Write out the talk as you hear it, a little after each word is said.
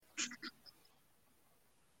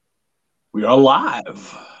We are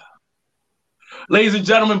live. Ladies and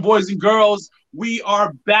gentlemen, boys and girls, we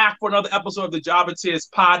are back for another episode of the Jobber Tears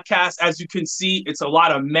podcast. As you can see, it's a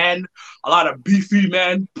lot of men, a lot of beefy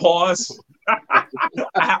men. Pause.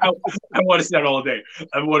 I want to say that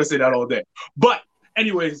all day. But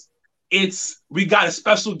anyways, we got a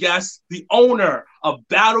special guest, the owner of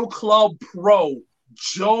Battle Club Pro,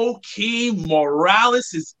 Joaquin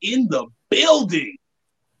Morales, is in the building.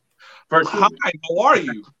 Hi, how are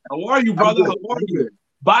you? How are you, brother? How are you?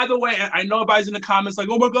 By the way, I know everybody's in the comments like,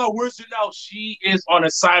 oh my God, where's Janelle? She is on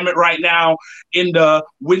assignment right now in the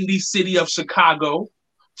windy city of Chicago,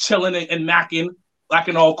 chilling and macking,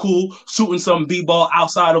 acting all cool, shooting some b-ball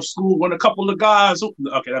outside of school when a couple of guys.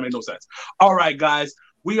 Okay, that made no sense. All right, guys,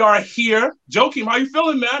 we are here. Joaquin, how you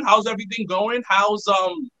feeling, man? How's everything going? Are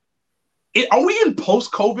we in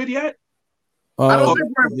post-COVID yet? I don't think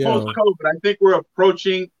we're in post-COVID. I think we're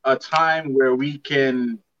approaching a time where we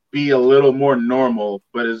can be a little more normal.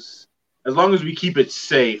 But as long as we keep it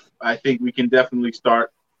safe, I think we can definitely start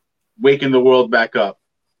waking the world back up.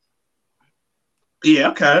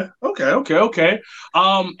 Yeah, okay.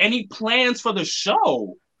 Any plans for the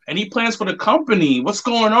show? Any plans for the company? What's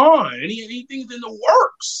going on? Anything in the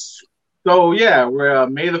works? So, yeah, we're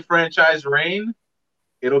May the Franchise Reign.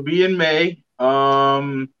 It'll be in May.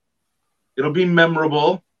 It'll be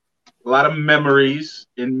memorable. A lot of memories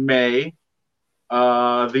in May.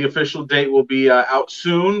 The official date will be out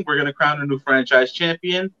soon. We're going to crown a new franchise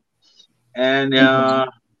champion. And I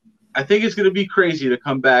think it's going to be crazy to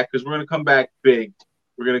come back because we're going to come back big.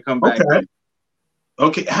 We're going to come back big.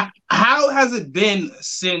 Okay. How has it been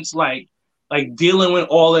since like dealing with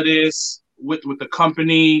all of this with the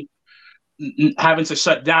company, having to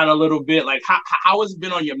shut down a little bit? Like how has it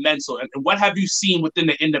been on your mental, and what have you seen within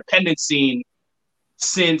the independent scene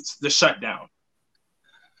since the shutdown?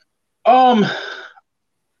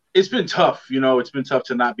 It's been tough. It's been tough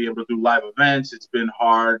to not be able to do live events. It's been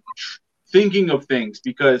hard thinking of things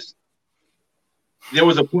because there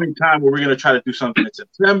was a point in time where we're going to try to do something in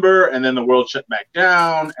September, and then the world shut back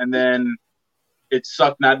down, and then it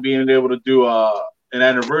sucked not being able to do an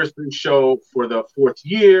anniversary show for the 4th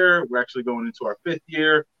year. We're actually going into our 5th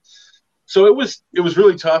year. So it was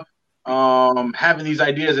really tough having these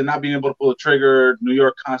ideas and not being able to pull the trigger. New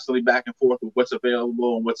York constantly back and forth with what's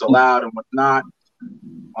available and what's allowed and what's not.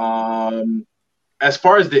 As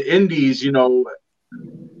far as the indies,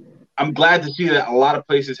 I'm glad to see that a lot of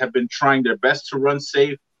places have been trying their best to run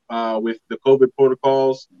safe with the COVID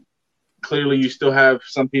protocols. Clearly, you still have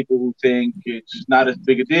some people who think it's not as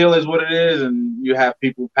big a deal as what it is, and you have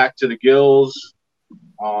people packed to the gills.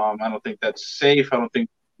 I don't think that's safe. I don't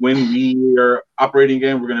think when we are operating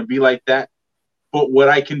again, we're going to be like that. But what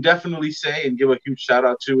I can definitely say and give a huge shout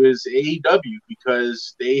out to is AEW,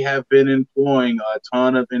 because they have been employing a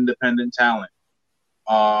ton of independent talent.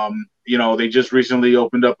 They just recently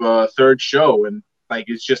opened up a 3rd show, and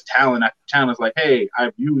it's just talent after talent. It's like, hey,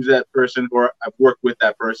 I've used that person, or I've worked with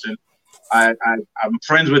that person. I'm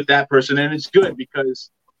friends with that person, and it's good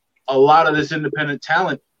because a lot of this independent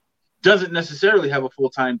talent doesn't necessarily have a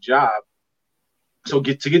full-time job. So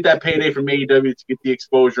to get that payday from AEW, to get the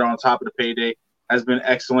exposure on top of the payday, has been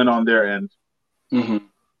excellent on their end. Mm-hmm.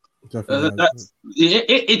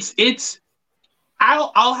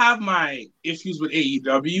 I'll have my issues with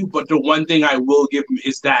AEW, but the one thing I will give them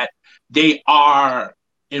is that they are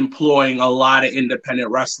employing a lot of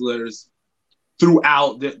independent wrestlers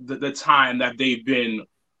throughout the time that they've been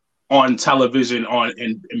on television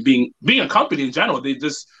and being a company in general. They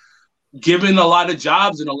just given a lot of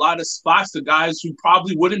jobs and a lot of spots to guys who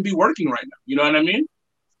probably wouldn't be working right now. You know what I mean?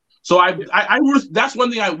 So that's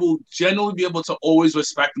one thing I will generally be able to always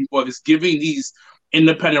respect them for, is giving these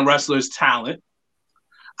independent wrestlers talent.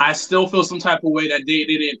 I still feel some type of way that they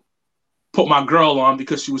didn't put my girl on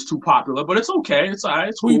because she was too popular, but it's okay. It's all right.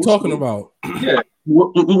 It's Who are you talking about? Yeah,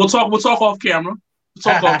 we'll talk off camera.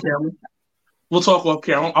 We'll talk off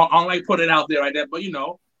camera. I'll like put it out there like that, but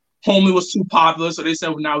homie was too popular, so they said,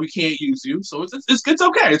 well, now we can't use you. So it's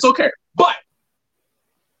okay. It's okay. But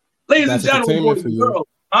ladies and gentlemen, boys and girls,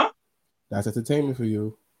 that's entertainment for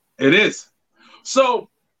you. It is. So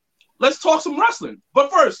let's talk some wrestling. But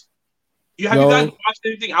first, have you guys watched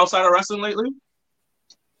anything outside of wrestling lately?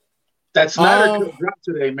 That Snyder Cut dropped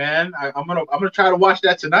today, man. I'm gonna try to watch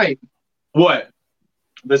that tonight. What?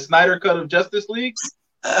 The Snyder Cut of Justice League?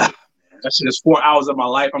 That shit is 4 hours of my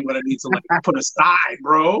life I'm gonna need to put aside,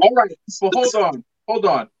 bro. All right. Well, hold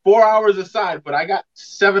on. 4 hours aside, but I got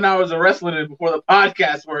 7 hours of wrestling in before the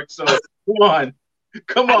podcast works. So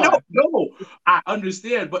come on. No, I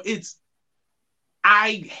understand, but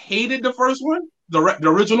I hated the first one, the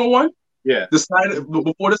original one. Yeah.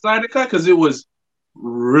 Before the Snyder cut, because it was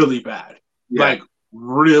really bad. Yeah. Like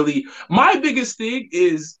really. My biggest thing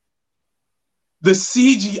is the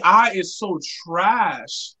CGI is so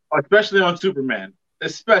trash. Especially on Superman.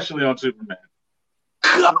 God,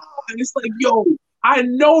 it's like, yo, I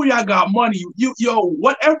know y'all got money. Yo,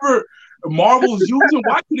 whatever Marvel's using,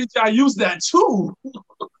 why couldn't y'all use that too?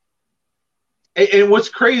 And what's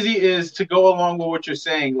crazy is, to go along with what you're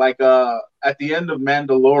saying, like at the end of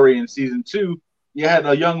Mandalorian season 2, you had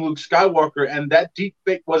a young Luke Skywalker, and that deep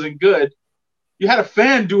fake wasn't good. You had a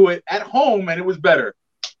fan do it at home, and it was better.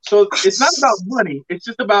 So it's not about money; it's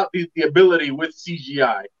just about the ability with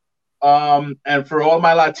CGI. And for all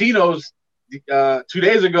my Latinos, 2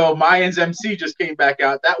 days ago, Mayans MC just came back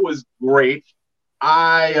out. That was great.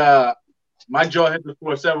 My jaw hit the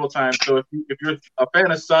floor several times. So if you're a fan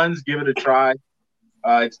of Sons, give it a try.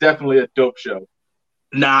 It's definitely a dope show.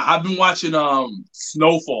 Nah, I've been watching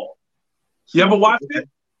Snowfall. You ever watched it?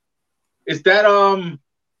 Is that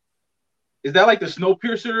like the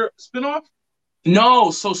Snowpiercer spinoff? No.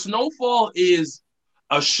 So Snowfall is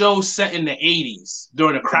a show set in the 80s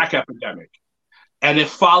during a crack epidemic, and it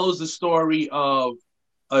follows the story of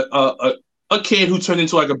a kid who turned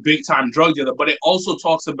into like a big time drug dealer. But it also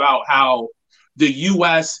talks about how the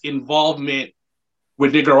U.S. involvement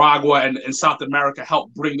with Nicaragua and South America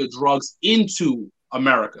helped bring the drugs into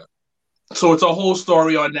America. So it's a whole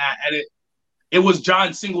story on that, and it was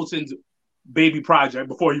John Singleton's baby project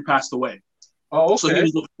before he passed away. Oh, okay.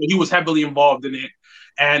 So he was heavily involved in it,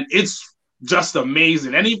 and it's just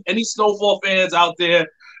amazing. Any Snowfall fans out there,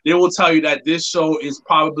 they will tell you that this show is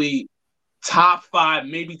probably top 5,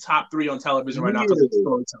 maybe top 3 on television right now because it's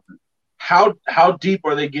storytelling. How deep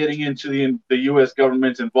are they getting into the U.S.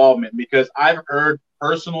 government's involvement? Because I've heard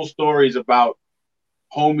personal stories about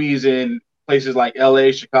homies in places like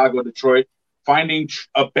L.A., Chicago, Detroit, finding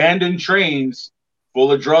abandoned trains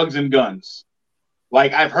full of drugs and guns.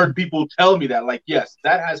 Like, I've heard people tell me that. Like, yes,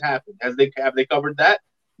 that has happened. Have they covered that?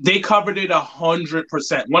 They covered it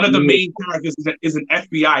 100%. One of the main characters is an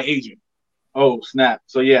FBI agent. Oh, snap.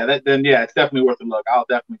 So yeah, it's definitely worth a look. I'll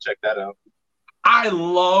definitely check that out. I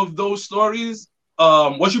love those stories.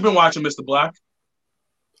 What you been watching, Mr. Black?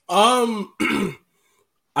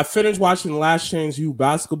 I finished watching Last Chance U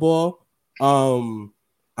basketball. I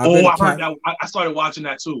heard that. I started watching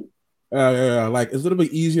that too. Yeah. Like, it's a little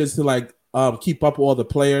bit easier to like keep up with all the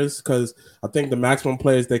players, because I think the maximum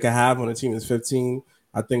players they can have on a team is 15.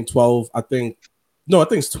 I think 12. I think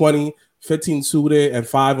it's 20. 15 suited and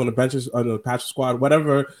 5 on the benches on the patch squad,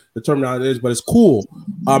 whatever the terminology is, but it's cool.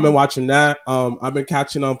 I've been watching that. I've been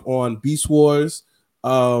catching up on Beast Wars.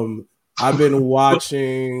 I've been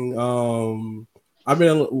watching. I've been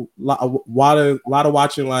a lot of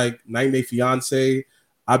watching like 90 Day Fiance.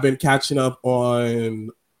 I've been catching up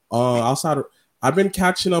on I've been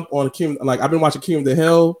catching up on I've been watching King of the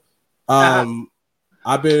Hill.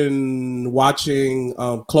 I've been watching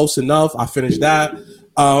Close Enough. I finished that.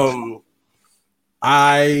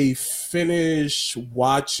 I finished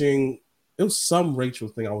watching. It was some Rachel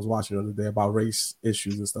thing I was watching the other day about race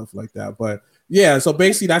issues and stuff like that. But yeah, so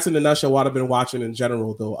basically that's in a nutshell what I've been watching in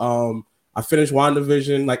general, though. I finished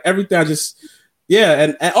WandaVision, like everything.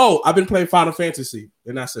 And I've been playing Final Fantasy,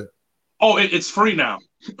 and that's it. Oh, it's free now.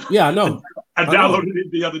 Yeah, I know. I downloaded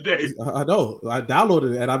it the other day. I know. I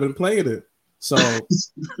downloaded it and I've been playing it. So,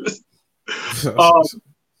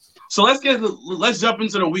 so let's jump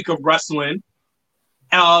into the week of wrestling.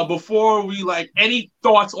 Before we any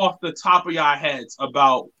thoughts off the top of your heads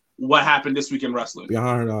about what happened this week in wrestling?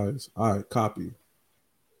 Behind her eyes. All right, copy.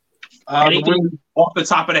 Anything off the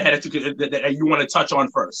top of the head that you want to touch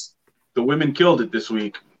on first? The women killed it this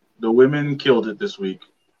week.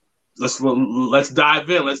 Let's dive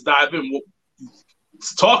in. Let's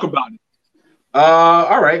talk about it.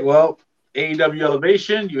 All right. Well, AEW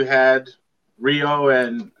Elevation, you had Rio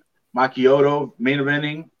and Makioto main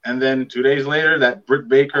eventing, and then 2 days later, that Britt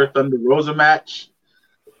Baker Thunder Rosa match.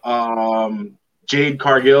 Jade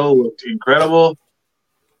Cargill looked incredible.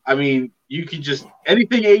 I mean, you could just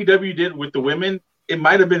anything AEW did with the women, it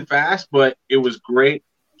might have been fast, but it was great.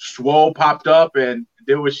 Swole popped up and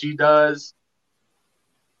did what she does.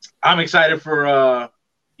 I'm excited for Io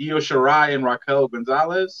Shirai and Raquel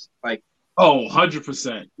Gonzalez.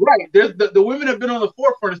 100%. Right. The women have been on the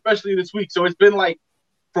forefront, especially this week. So it's been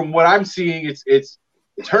from what I'm seeing, it's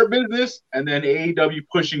her business, and then AEW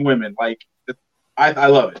pushing women. I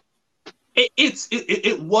love it.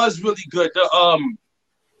 It was really good.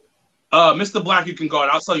 Mr. Black, you can go, and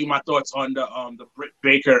I'll tell you my thoughts on the Britt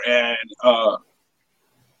Baker and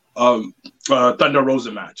Thunder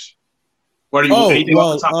Rosa match. What are you? Anything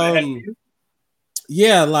off the top of the head?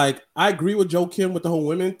 yeah, like I agree with Joe Kim with the whole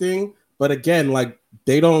women thing, but again, like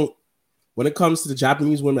they don't. When it comes to the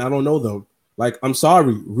Japanese women, I don't know them. Like, I'm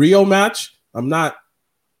sorry, Rio match, I'm not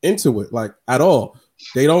into it, like at all.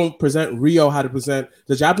 They don't present Rio how to present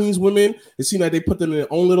the Japanese women. It seems like they put them in their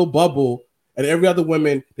own little bubble, and every other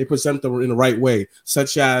women they present them in the right way,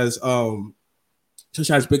 such as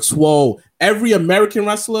Big Swole. Every American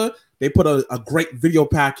wrestler, they put a great video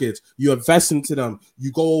package. You invest into them.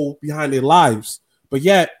 You go behind their lives. But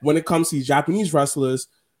yet, when it comes to these Japanese wrestlers,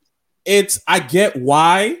 I get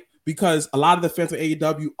why, because a lot of the fans of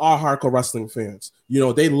AEW are hardcore wrestling fans. You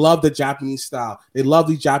know, they love the Japanese style. They love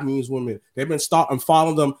these Japanese women. They've been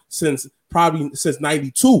following them since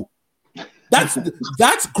 92.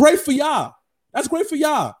 That's great for y'all. That's great for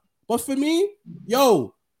y'all. But for me,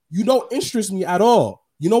 yo, you don't interest me at all.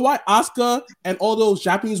 You know why Asuka and all those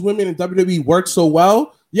Japanese women in WWE work so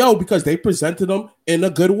well? Yo, because they presented them in a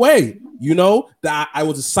good way. You know, that I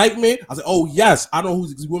was excitement. I was like, oh, yes, I don't know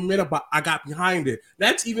who's these women, but I got behind it.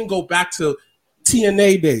 Let's even go back to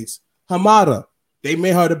TNA days. Hamada, they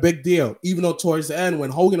made her the big deal, even though towards the end,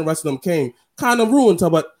 when Hogan and the rest of them came, kind of ruined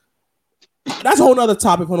her. But that's a whole other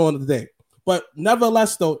topic for another day. But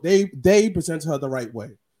nevertheless, though, they presented her the right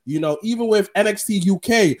way. You know, even with NXT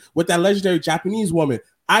UK, with that legendary Japanese woman,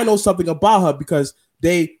 I know something about her because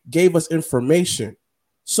they gave us information.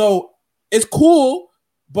 So it's cool,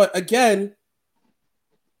 but again,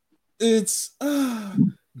 it's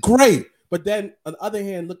great. But then on the other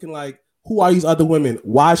hand, looking like, who are these other women?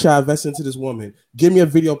 Why should I invest into this woman? Give me a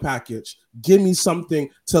video package. Give me something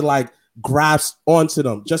to like grasp onto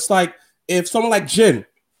them. Just like if someone like Jin,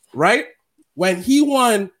 right? When he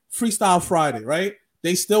won Freestyle Friday, right?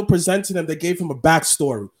 They still presented him. They gave him a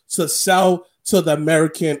backstory to sell to the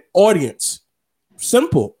American audience.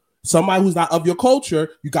 Simple. Somebody who's not of your culture,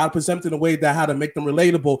 you got to present in a way that how to make them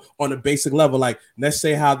relatable on a basic level. Like, let's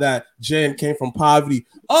say how that Jen came from poverty.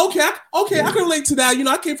 Okay, I can relate to that. You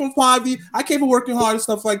know, I came from poverty. I came from working hard and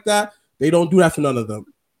stuff like that. They don't do that for none of them.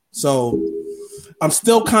 So I'm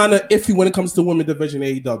still kind of iffy when it comes to women division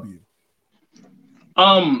AEW.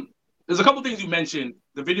 There's a couple things you mentioned.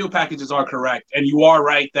 The video packages are correct, and you are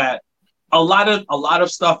right that a lot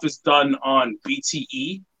of stuff is done on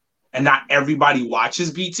BTE. And not everybody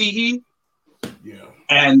watches BTE. Yeah.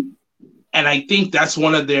 And I think that's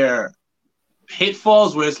one of their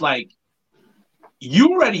pitfalls where it's like,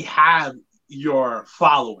 you already have your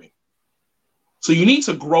following. So you need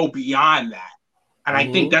to grow beyond that. And I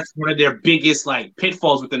think that's one of their biggest like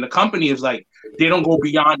pitfalls within the company is like, they don't go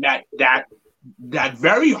beyond that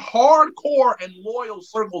very hardcore and loyal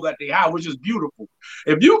circle that they have, which is beautiful.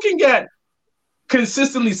 If you can get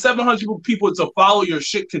consistently 700 people to follow your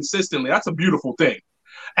shit consistently, that's a beautiful thing.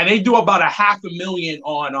 And they do about 500,000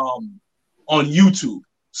 on YouTube.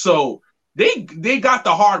 So they got the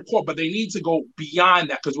hardcore, but they need to go beyond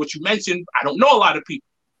that, because what you mentioned, I don't know a lot of people.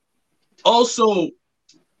 Also,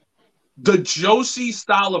 the Joshi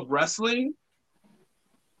style of wrestling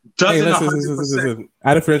doesn't. Hey, listen.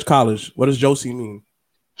 Out of French college, what does Joshi mean?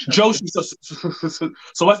 Joshi,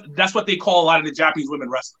 so that's what they call a lot of the Japanese women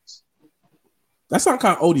wrestlers. That sounds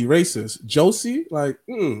kind of OD racist. Josie, like,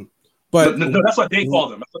 but no, that's what they call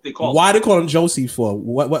them. That's what they call. Why they call them Josie for?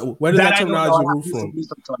 Where did that terminology root from?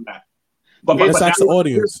 But that's the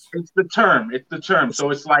audience. It's the term. It's the term. So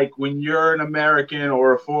it's like when you're an American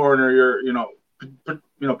or a foreigner,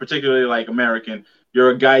 you're particularly like American. You're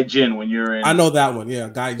a gaijin when you're in. I know that one. Yeah,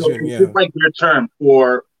 gaijin. So it's like your term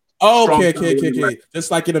for. Oh, okay.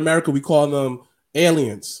 Just like in America, we call them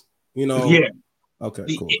aliens. You know. Yeah. Okay,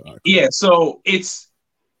 cool. Right, cool. Yeah, so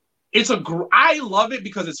I love it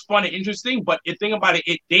because it's fun and interesting, but the thing about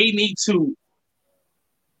it, they need to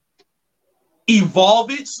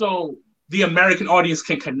evolve it so the American audience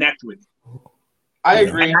can connect with it. I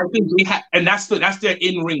agree. And I think and that's their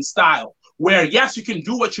in-ring style, where yes, you can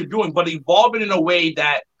do what you're doing, but evolve it in a way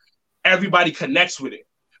that everybody connects with it.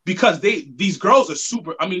 Because these girls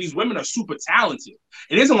are these women are super talented.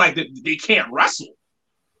 It isn't like they can't wrestle.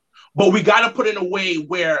 But we got to put it in a way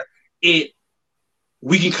where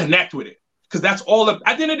we can connect with it. Because that's all at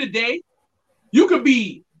the end of the day, you could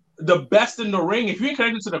be the best in the ring. If you ain't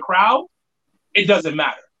connected to the crowd, it doesn't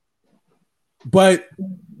matter. But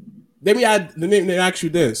let me ask you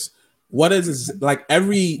this. What is like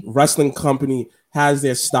every wrestling company has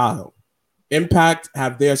their style. Impact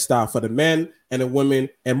have their style for the men and the women,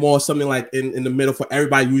 and more something like in the middle for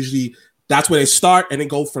everybody. Usually that's where they start and then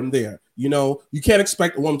go from there. You know, you can't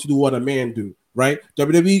expect a woman to do what a man do, right?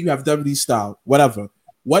 WWE, you have WWE style, whatever.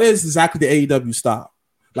 What is exactly the AEW style?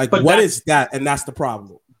 Like, what is that? And that's the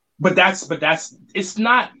problem. But it's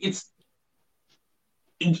not.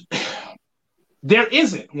 There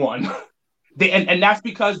isn't one. And that's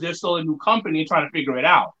because they're still a new company and trying to figure it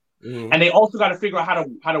out. Mm-hmm. And they also got to figure out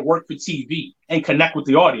how to work for TV and connect with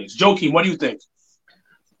the audience. Joakim, what do you think?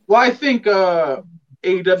 Well, I think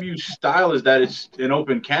AEW's style is that it's an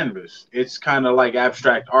open canvas. It's kind of like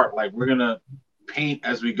abstract art. Like, we're gonna paint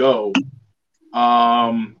as we go.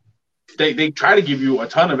 They try to give you a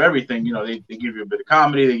ton of everything. You know, they give you a bit of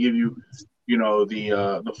comedy. They give you, you know,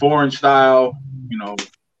 the foreign style. You know,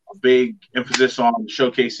 a big emphasis on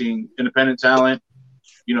showcasing independent talent.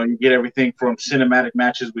 You know, you get everything from cinematic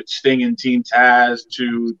matches with Sting and Team Taz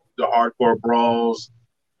to the hardcore brawls.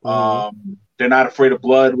 They're not afraid of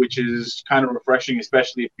blood, which is kind of refreshing,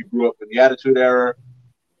 especially if you grew up in the Attitude Era.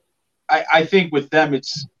 I think with them,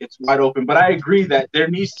 it's wide open. But I agree that there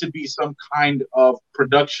needs to be some kind of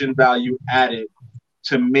production value added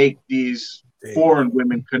to make these foreign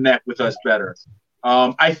women connect with us better.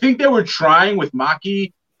 I think they were trying with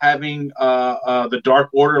Maki having the Dark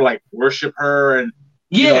Order like worship her, and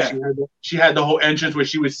yeah, you know, she had the whole entrance where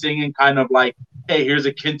she was singing kind of like, "Hey, here's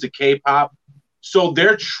a kin to K-pop." So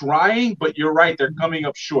they're trying, but you're right, they're coming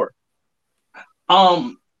up short.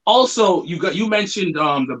 Also, you mentioned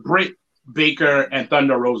the Britt Baker and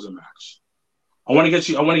Thunder Rosa match. I want to get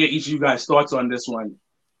each of you guys' thoughts on this one.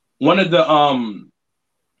 One of the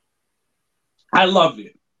I loved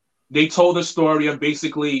it. They told the story of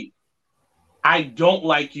basically, I don't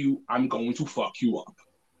like you, I'm going to fuck you up.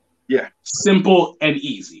 Yeah. Simple and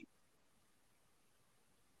easy.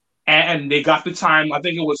 And they got the time. I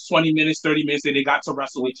think it was 20 minutes, 30 minutes that they got to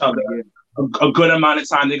wrestle each other. A good amount of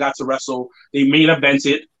time they got to wrestle. They main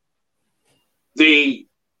evented. They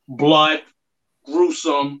blood,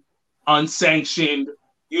 gruesome, unsanctioned,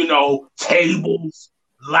 you know, tables,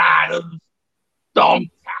 ladders,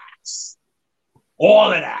 thumbtacks,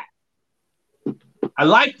 all of that. I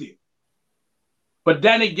liked it. But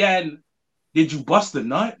then again, did you bust the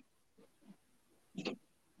nut?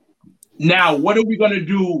 Now, what are we going to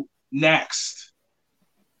do next?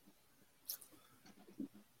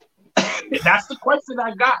 That's the question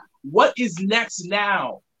I got. What is next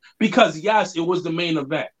now? Because, yes, it was the main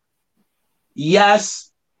event.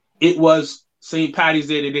 Yes, it was St. Patty's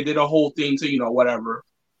Day. They did a whole thing to, you know, whatever.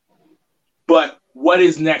 But what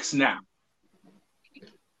is next now?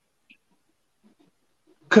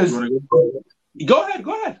 Because go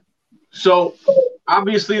ahead. So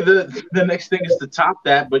obviously the next thing is to top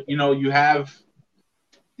that, but you know, you have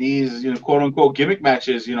these, you know, quote unquote gimmick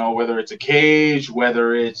matches, you know, whether it's a cage,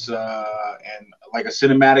 whether it's and like a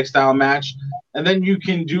cinematic style match, and then you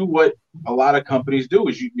can do what a lot of companies do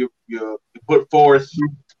is you put forth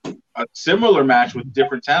a similar match with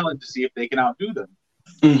different talent to see if they can outdo them.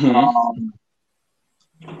 Mm-hmm.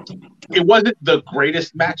 It wasn't the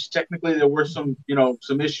greatest match technically. There were some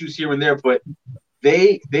issues here and there, but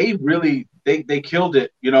they really killed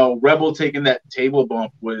it. You know, Rebel taking that table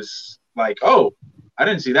bump was like, oh, I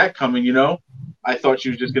didn't see that coming. You know, I thought she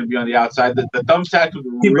was just going to be on the outside. The thumbtack was a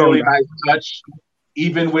really nice touch,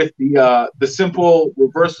 even with the simple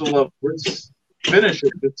reversal of Britt's finisher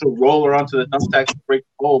to roll her onto the thumbtack to break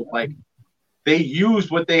the hold. Like, they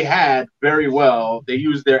used what they had very well. They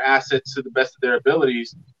used their assets to the best of their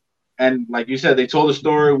abilities. And like you said, they told a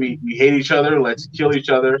story. We hate each other. Let's kill each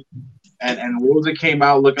other. And Rosa came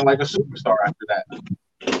out looking like a superstar after that.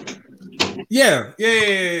 Yeah.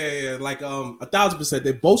 Like 1,000%.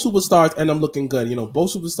 They're both superstars, and I'm looking good. You know,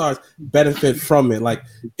 both superstars benefit from it. Like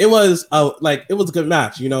it was a good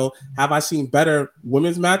match. You know, have I seen better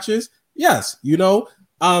women's matches? Yes. You know,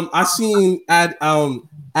 I seen at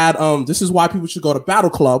this is why people should go to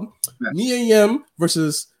Battle Club. Yeah. Mia Yim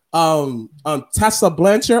versus Tessa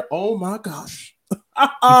Blanchard. Oh my gosh.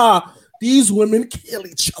 These women killed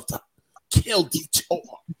each other.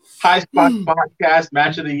 High Spot Podcast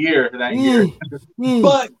match of the year that year.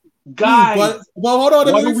 But guys, well, hold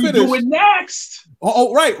on. What are we doing next?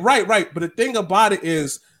 Oh, right. But the thing about it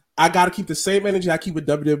is, I got to keep the same energy I keep with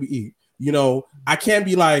WWE. You know, I can't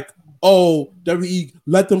be like, oh, WWE,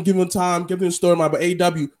 let them give them time, give them a story. But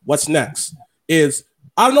AEW, what's next? I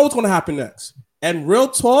don't know what's going to happen next. And real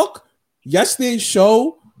talk, yesterday's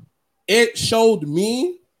show, it showed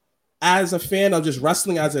me as a fan of just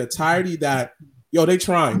wrestling as an entirety that, they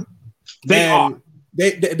trying. They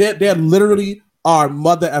literally are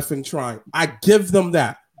mother effing trying. I give them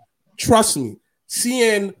that. Trust me.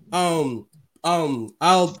 Seeing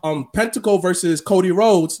Pentacle versus Cody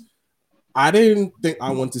Rhodes, I didn't think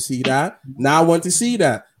I want to see that. Now I want to see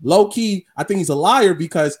that. Low key, I think he's a liar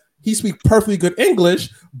because he speaks perfectly good English,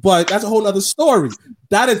 but that's a whole nother story.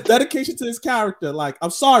 That is dedication to his character. Like,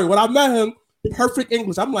 I'm sorry, when I met him, perfect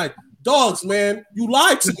English. I'm like, dogs, man, you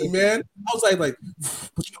lied to me, man. I was like, but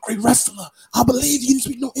you're a great wrestler. I believe you didn't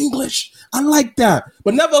speak no English. I like that.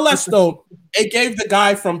 But nevertheless, though, it gave the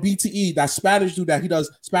guy from BTE, that Spanish dude that he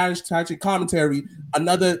does Spanish commentary,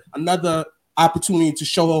 another opportunity to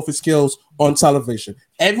show off his skills on television.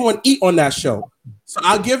 Everyone eat on that show. So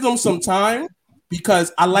I'll give them some time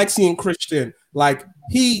because I like seeing Christian. Like,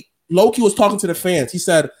 Loki was talking to the fans. He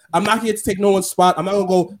said, I'm not here to take no one's spot. I'm not going to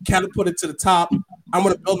go catapult it to the top. I'm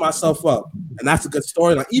going to build myself up. And that's a good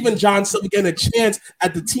storyline. Even John Silver getting a chance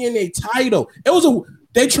at the TNA title.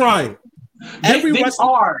 They're trying. They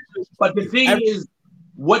are. But the thing is,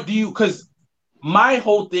 because my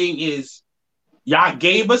whole thing is, y'all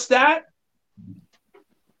gave us that.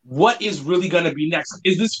 What is really going to be next?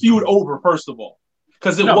 Is this feud over, first of all?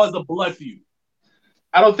 Because it was a blood feud.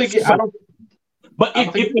 But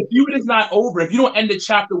if the feud is not over, if you don't end the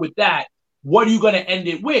chapter with that, what are you going to end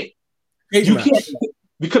it with? You can't,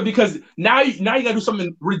 because now you got to do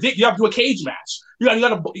something ridiculous. You have to do a cage match.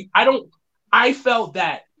 I felt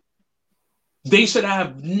that they should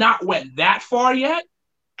have not went that far yet.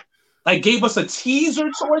 Like, gave us a teaser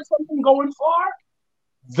towards something going far,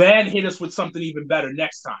 then hit us with something even better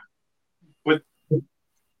next time. But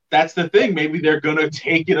that's the thing. Maybe they're gonna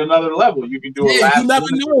take it another level. You can do a last. You never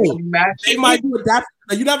know. Match. They might do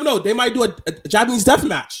you never know. They might do a Japanese death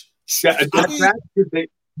match. Yeah, a death match.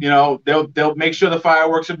 They'll make sure the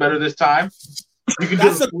fireworks are better this time. You can do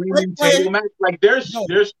a flaming table match. Like, there's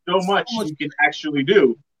so much you can actually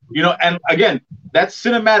do. And again, that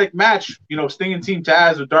cinematic match. Sting and Team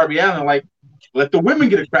Taz with Darby Allin. Like, let the women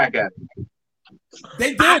get a crack at it.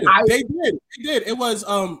 They did. They did. It was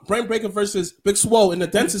Brain Breaker versus Big Swole in the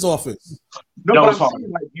dentist's office. No, but I'm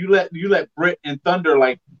saying, like, you let Britt and Thunder,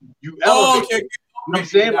 like, you elevate. Okay. You know what I'm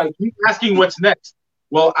saying? Like, keep asking what's next.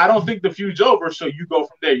 Well, I don't think the feud's over, so you go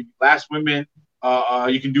from there. Last women,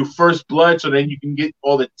 you can do first blood, so then you can get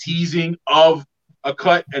all the teasing of a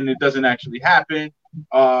cut, and it doesn't actually happen.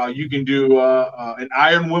 You can do an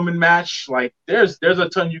Iron Woman match. Like, there's a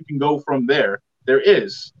ton you can go from there. There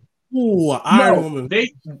is. Ooh, Iron Woman.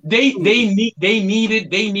 They needed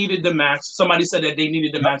the match. Somebody said that they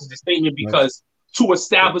needed the match as a statement because to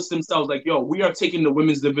establish themselves, like, yo, we are taking the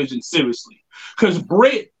women's division seriously. Because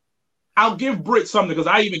Britt, I'll give Britt something, because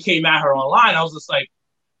I even came at her online. I was just like,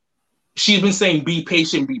 she's been saying be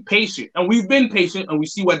patient, and we've been patient, and we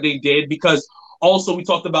see what they did, because also we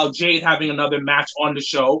talked about Jade having another match on the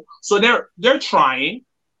show, so they're trying.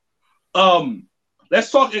 Let's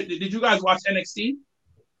talk. Did you guys watch NXT?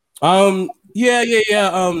 Yeah.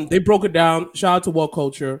 They broke it down. Shout out to World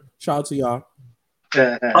Culture. Shout out to y'all.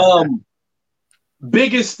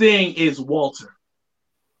 Biggest thing is Walter.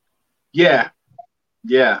 Yeah.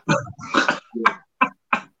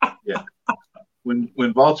 When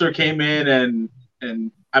Walter came in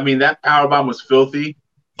and I mean, that powerbomb was filthy.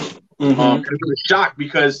 It was a shock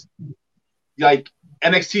because, like,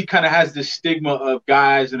 NXT kind of has this stigma of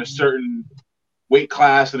guys in a certain weight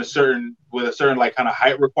class and with a certain like kind of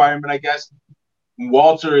height requirement, I guess.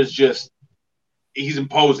 Walter is he's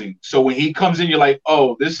imposing. So when he comes in, you're like,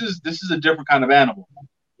 oh, this is a different kind of animal.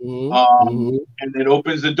 And it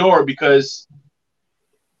opens the door because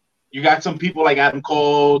you got some people like Adam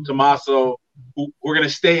Cole, Tommaso, who are going to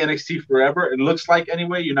stay NXT forever. It looks like,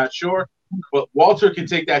 anyway, you're not sure. But Walter can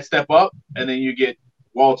take that step up, and then you get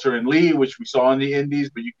Walter and Lee, which we saw in the Indies,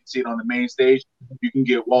 but you can see it on the main stage. You can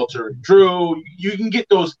get Walter and Drew. You can get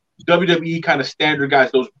those WWE kind of standard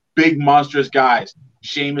guys, those big monstrous guys.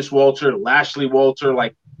 Sheamus Walter, Lashley Walter,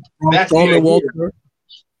 like that's the Walter.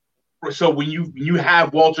 So when you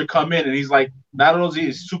have Walter come in and he's like, not only is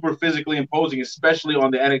he super physically imposing, especially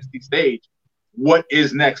on the NXT stage, what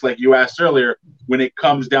is next? Like you asked earlier, when it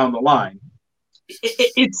comes down the line.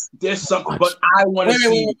 There's something, but I want to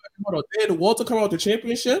see. Hold on. Did Walter come out with the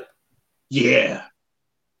championship? Yeah.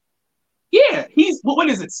 He's what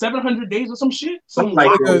is it? 700 days or some shit. Something like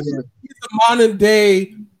that. He's the modern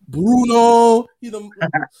day Bruno.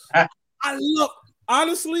 I love,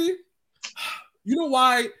 honestly. You know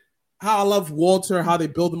why? How I love Walter. How they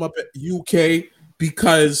build him up at UK.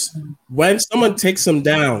 Because when someone takes him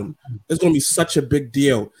down, it's going to be such a big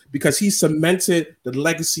deal because he cemented the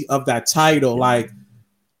legacy of that title. Like,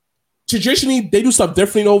 traditionally, they do stuff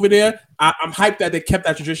different over there. I'm hyped that they kept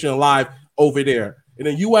that tradition alive over there. In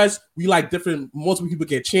the U.S., we like different, most people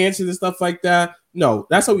get chances and stuff like that. No,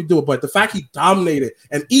 that's how we do it. But the fact he dominated,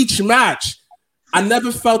 and each match, I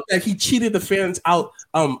never felt that he cheated the fans out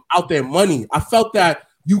their money. I felt that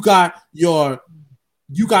you got your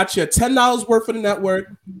 $10 worth for the network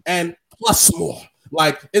and plus more.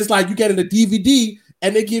 Like, it's like you get in the DVD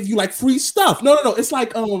and they give you like free stuff. No. It's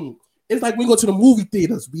like when you go to the movie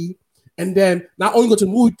theaters, And then not only go to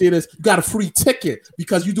movie theaters, you got a free ticket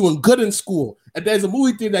because you're doing good in school. And there's a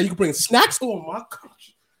movie theater that you can bring snacks. Oh my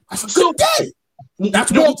gosh, that's a good day.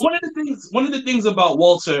 That's one of the things about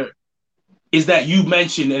Walter is that you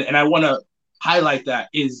mentioned, and I want to highlight that,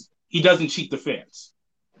 is he doesn't cheat the fans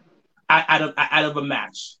out of a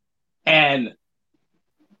match. And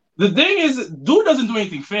the thing is, dude doesn't do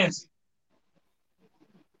anything fancy.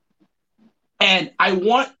 And I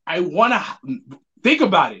want to think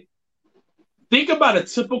about it. Think about a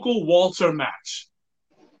typical Walter match.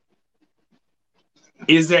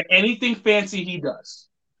 Is there anything fancy he does?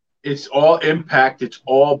 It's all impact. It's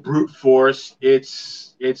all brute force.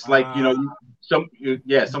 It's like,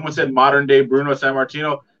 someone said modern day Bruno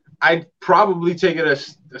Sammartino. I'd probably take it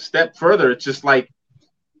a step further. It's just like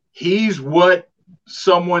he's what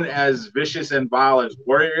someone as vicious and vile as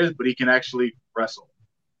Warrior is, but he can actually wrestle.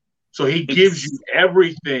 So he gives you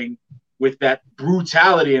everything with that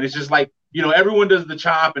brutality. And it's just like, everyone does the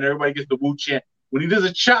chop and everybody gets the woo chant. When he does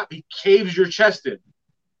a chop, he caves your chest in.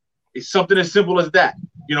 It's something as simple as that.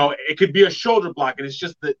 It could be a shoulder block, and it's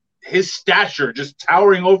just his stature just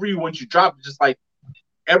towering over you once you drop. It's just like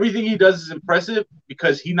everything he does is impressive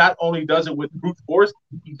because he not only does it with brute force,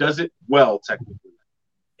 he does it well technically.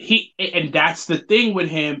 And that's the thing with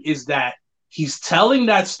him is that he's telling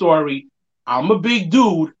that story. I'm a big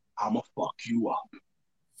dude. I'm gonna fuck you up.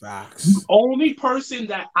 Facts. The only person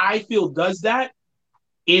that I feel does that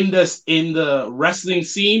in the wrestling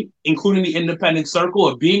scene, including the independent circle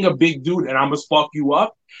of being a big dude and I'm gonna fuck you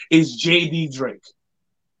up, is JD Drake.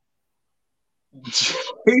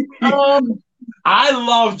 I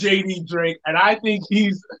love JD Drake, and I think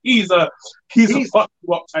he's a fuck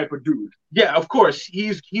you up type of dude. Yeah, of course,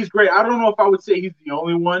 he's great. I don't know if I would say he's the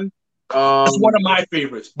only one. It's one of my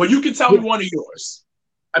favorites, but you can tell me one of yours.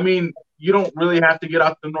 I mean, you don't really have to get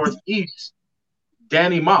out the Northeast.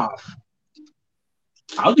 Danny Moff.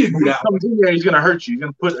 I'll give you that. He comes in there, he's gonna hurt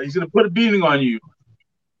you. He's gonna put a beating on you,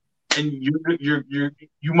 and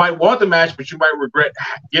you might want the match, but you might regret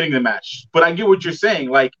getting the match. But I get what you're saying,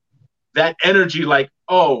 like that energy, like,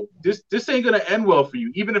 oh, this ain't gonna end well for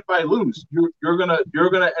you. Even if I lose, you're gonna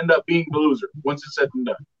end up being the loser once it's said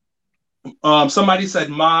and done. Somebody said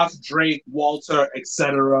Moss, Drake, Walter,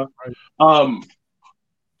 etc.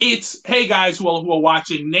 It's hey guys who are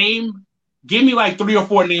watching. Give me like 3 or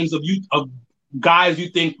 4 names of guys you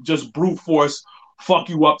think just brute force fuck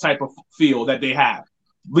you up type of feel that they have.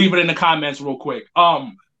 Leave it in the comments real quick.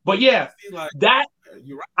 But yeah, that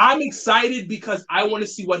I'm excited because I want to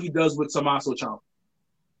see what he does with Tommaso Ciampa.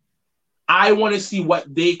 I want to see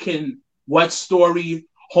what story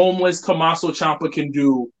homeless Tommaso Ciampa can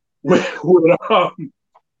do with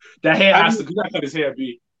that hair has to. You gotta cut his hair,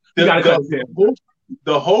 B. You gotta cut his hair.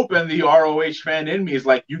 The hope and the ROH fan in me is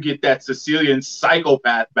like, you get that Sicilian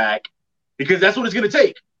psychopath back, because that's what it's going to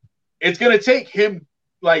take. It's going to take him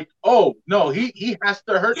like, oh, no, he has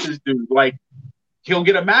to hurt this dude. Like, he'll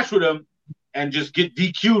get a match with him and just get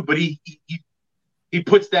DQ'd, but he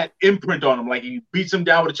puts that imprint on him. Like, he beats him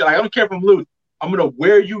down with a chair. Like, I don't care if I'm lose. I'm going to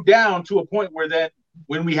wear you down to a point where then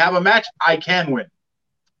when we have a match, I can win.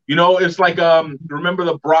 It's like, remember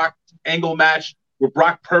the Brock Angle match where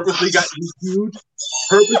Brock purposely got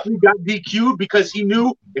DQ'd because he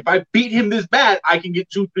knew if I beat him this bad, I can get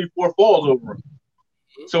 2, 3, 4 falls over him.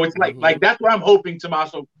 So it's like that's what I'm hoping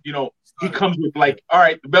Tommaso, he comes with like, all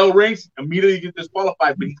right, the bell rings, immediately get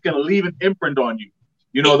disqualified, but he's going to leave an imprint on you.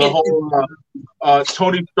 The whole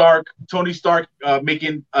Tony Stark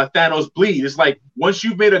making Thanos bleed. It's like once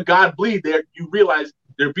you've made a god bleed there, you realize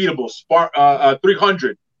they're beatable.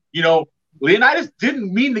 300, Leonidas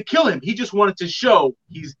didn't mean to kill him. He just wanted to show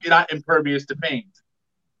he's not impervious to pain.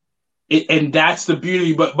 And that's the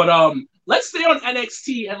beauty. But let's stay on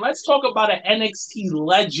NXT and let's talk about an NXT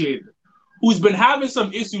legend who's been having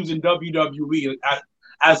some issues in WWE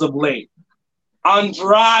as of late.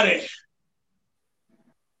 Andrade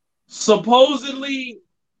supposedly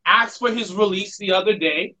asked for his release the other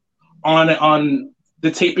day on the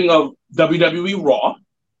taping of WWE Raw.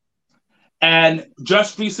 And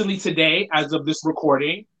just recently today, as of this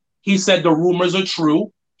recording, he said the rumors are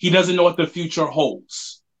true. He doesn't know what the future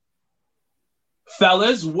holds.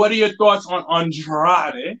 Fellas, what are your thoughts on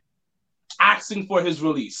Andrade asking for his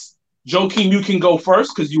release? Joakim, you can go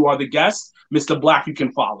first because you are the guest. Mr. Black, you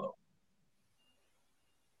can follow.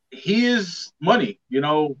 He is money,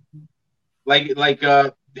 like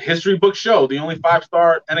history book show, the only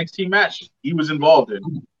 5-star NXT match he was involved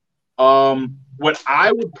in. What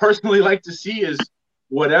I would personally like to see is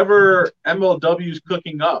whatever MLW is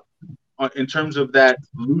cooking up in terms of that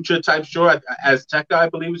lucha type show, as Tekka, I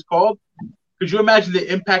believe is called, Could you imagine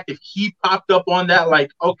the impact if he popped up on that?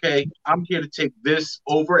 Like, okay, I'm here to take this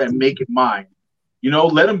over and make it mine.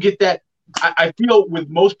 Let him get that. I feel with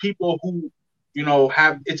most people who,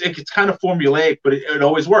 have it's kind of formulaic, but it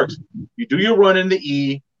always works. You do your run in the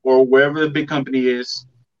E or wherever the big company is.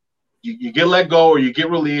 You get let go or you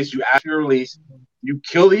get released. You ask for your release. You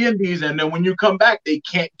kill the indies, and then when you come back, they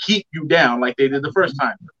can't keep you down like they did the first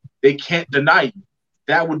time. They can't deny you.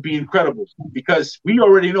 That would be incredible because we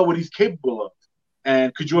already know what he's capable of.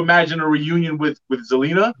 And could you imagine a reunion with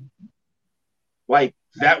Zelina? Like,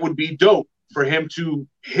 that would be dope for him to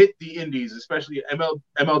hit the indies, especially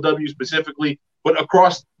MLW specifically, but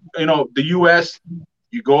across, the U.S.,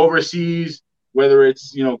 you go overseas, whether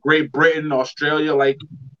it's, Great Britain, Australia, like,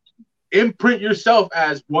 imprint yourself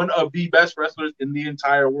as one of the best wrestlers in the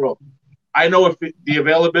entire world. I know if the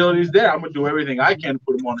availability is there, I'm going to do everything I can to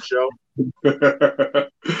put him on the show.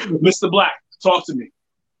 Mr. Black, talk to me.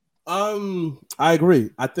 I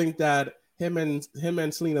agree. I think that him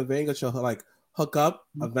and Selena Vega should hook up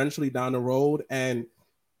eventually down the road. And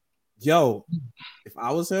if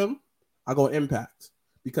I was him, I go Impact,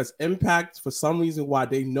 because Impact, for some reason, why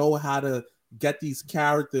they know how to get these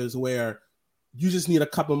characters where you just need a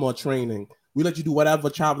couple more training. We let you do whatever,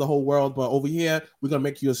 travel the whole world, but over here, we're going to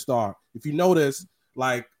make you a star. If you notice,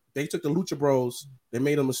 like, they took the Lucha Bros, they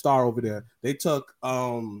made them a star over there. They took,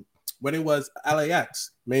 when it was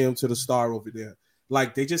LAX, made them to the star over there.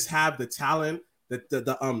 Like, they just have the talent,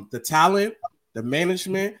 the talent, the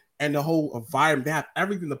management, and the whole environment. They have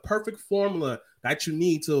everything, the perfect formula that you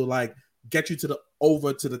need to, like, get you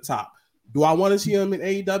over to the top. Do I want to see him in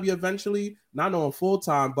AEW eventually? Not knowing full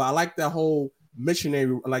time, but I like that whole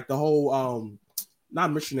missionary, like the whole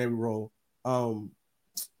not missionary role.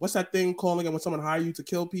 What's that thing called again when someone hire you to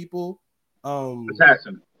kill people?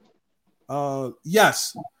 Assassin.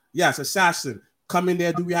 Yes, assassin. Come in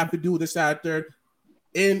there, do we have to do this, that, third?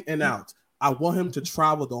 In and out. I want him to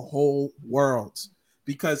travel the whole world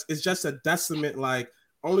because it's just a decimate, like,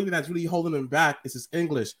 only thing that's really holding him back is his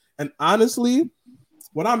English. And honestly,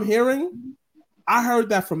 what I'm hearing, I heard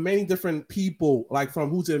that from many different people, like from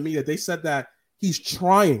who's in the media. They said that he's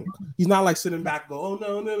trying. He's not like sitting back, go,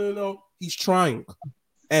 oh, no. He's trying.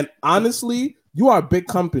 And honestly, you are a big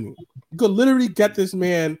company. You could literally get this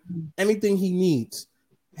man anything he needs.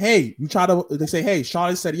 Hey, they say, hey,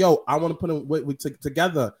 Charlotte said, yo, I want to put them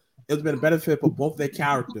together. It's been a benefit for both their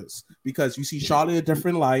characters because you see Charlotte a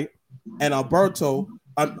different light and Andrade,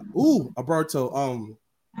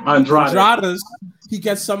 he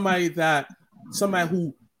gets somebody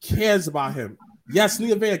who cares about him. Yes,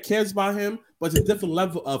 Selena Vega cares about him, but it's a different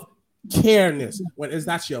level of careness when it's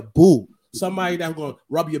not your boo. Somebody that's going to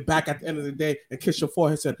rub your back at the end of the day and kiss your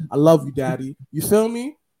forehead and say, I love you, daddy. You feel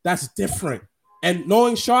me? That's different. And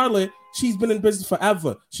knowing Charlotte, she's been in business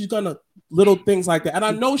forever. She's gonna little things like that. And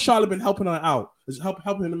I know Charlotte been helping her out,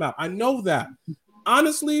 helping him out. I know that.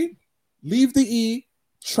 Honestly, leave the E,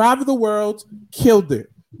 travel the world, killed it.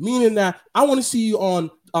 Meaning that I want to see you on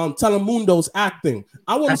Telemundo's acting.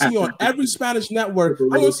 I want to see you on every Spanish network. I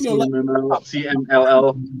want to see you on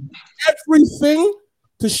CMLL. Everything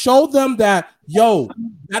to show them that, yo,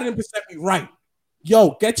 that didn't present me right.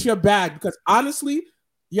 Yo, get your bag. Because honestly,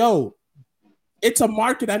 yo, it's a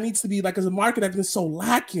market that needs to be like, it's a market that's been so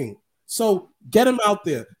lacking. So get him out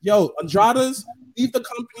there. Yo, Andrade's, leave the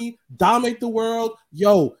company, dominate the world.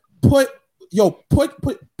 Yo, put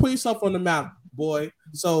yourself on the map, boy.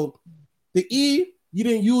 So the E, you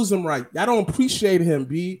didn't use him right. I don't appreciate him,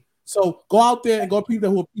 B. So go out there and go to people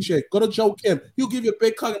who appreciate. Go to Joe Kim. He'll give you a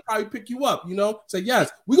big hug and probably pick you up, Say, yes,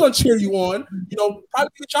 we're going to cheer you on. Probably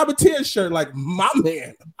get a Jobatia shirt like, my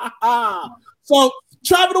man. So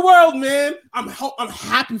travel the world, man. I'm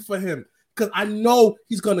happy for him because I know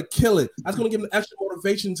he's going to kill it. That's going to give him extra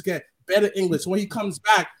motivation to get better English. So when he comes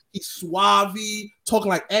back, he's suave, talking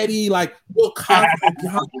like Eddie, like real confident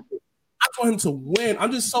behind him. I want him to win.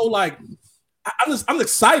 I'm just so like, I'm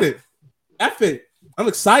excited. F it. I'm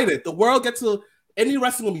excited. The world gets to, any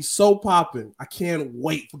wrestling will be so popping. I can't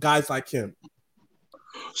wait for guys like him.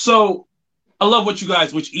 So I love which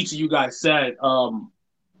each of you guys said. And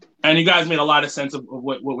you guys made a lot of sense of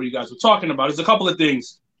what you guys were talking about. There's a couple of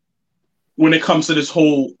things when it comes to this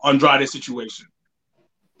whole Andrade situation.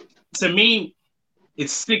 To me,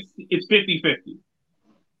 it's 50-50.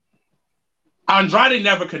 Andrade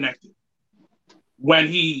never connected when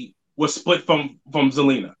he was split from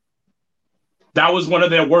Zelina. That was one of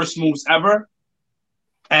their worst moves ever,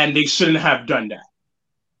 and they shouldn't have done that.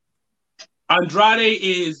 Andrade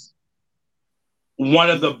is one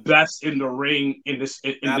of the best in the ring in this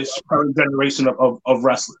current generation of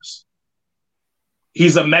wrestlers.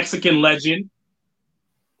 He's a Mexican legend,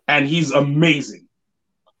 and he's amazing.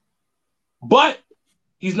 But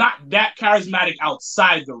he's not that charismatic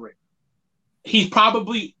outside the ring. He's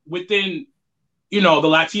probably within, the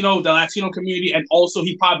Latino community, and also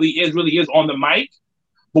he probably really is on the mic.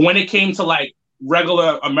 But when it came to like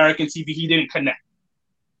regular American TV, he didn't connect.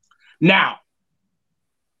 Now,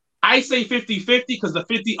 I say 50-50 because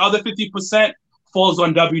the other 50% falls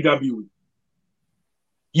on WWE.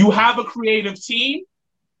 You have a creative team,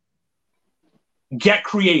 get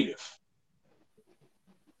creative.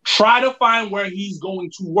 Try to find where he's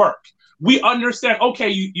going to work. We understand, okay,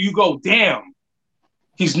 you go, damn,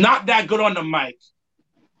 he's not that good on the mic,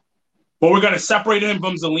 but we're going to separate him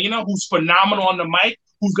from Zelina, who's phenomenal on the mic,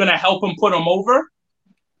 who's going to help him put him over.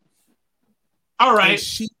 All right. And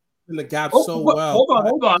she in the gap so well.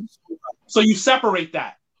 Hold on. So you separate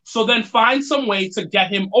that. So then find some way to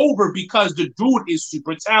get him over because the dude is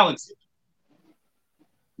super talented.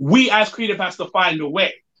 We as creative has to find a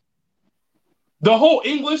way. The whole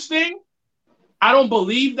English thing, I don't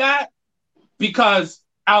believe that because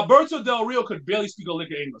Alberto Del Rio could barely speak a lick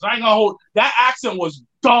of English. I ain't gonna hold that accent was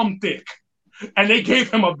dumb thick, and they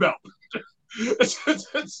gave him a belt.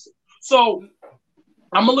 So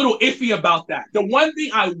I'm a little iffy about that. The one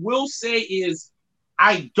thing I will say is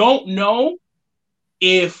I don't know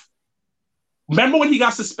if remember when he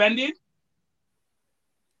got suspended?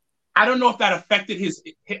 I don't know if that affected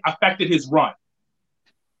his run.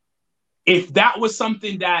 If that was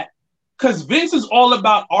something that, because Vince is all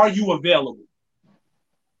about, are you available?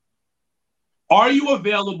 Are you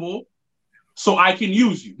available so I can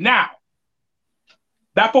use you? Now,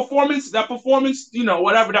 that performance,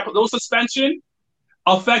 whatever, those suspension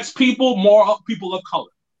affects more people of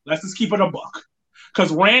color. Let's just keep it a buck.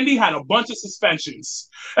 Because Randy had a bunch of suspensions.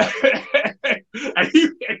 and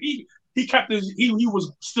he kept he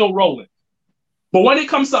was still rolling. But when it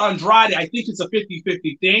comes to Andrade, I think it's a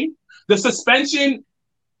 50-50 thing. The suspension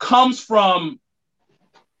comes from,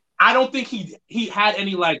 I don't think he had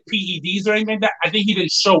any like PEDs or anything like that. I think he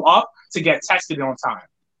didn't show up to get tested on time.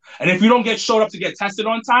 And if you don't showed up to get tested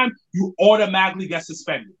on time, you automatically get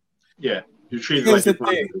suspended. Yeah. You're treated like a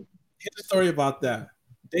thing. Here's the story about that.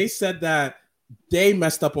 They said that they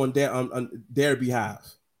messed up on their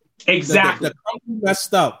behalf. Exactly. The company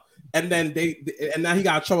messed up. And then and now he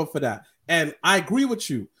got in trouble for that. And I agree with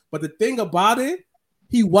you. But the thing about it,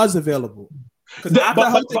 he was available. Hold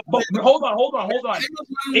on.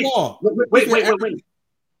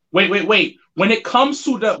 Wait. When it comes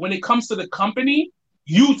to the company,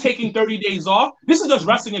 you taking 30 days off, this is just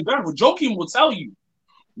wrestling in general. Joakim will tell you.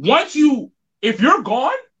 If you're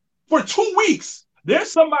gone for 2 weeks,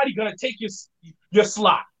 there's somebody gonna take your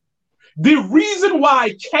slot. The reason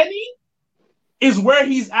why Kenny is where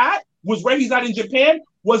he's at in Japan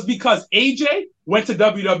was because AJ went to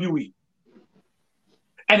WWE.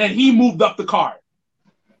 And then he moved up the card.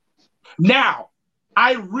 Now,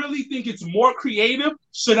 I really think it's more creative,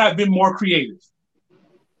 should have been more creative.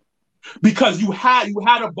 Because you had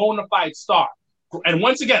a bona fide star. And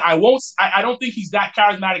once again, I don't think he's that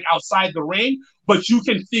charismatic outside the ring, but you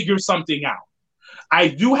can figure something out. I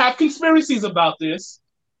do have conspiracies about this,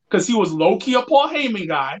 because he was low-key a Paul Heyman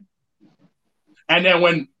guy. And then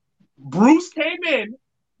when Bruce came in,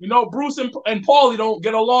 Bruce and Paulie don't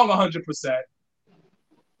get along 100%.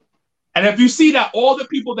 And if you see that all the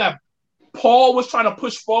people that Paul was trying to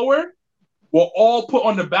push forward were all put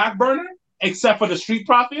on the back burner, except for the Street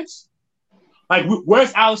Profits, like,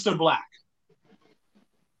 where's Aleister Black?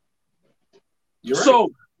 You're right.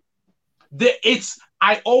 So,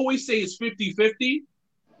 I always say it's 50-50.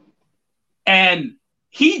 And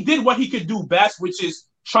he did what he could do best, which is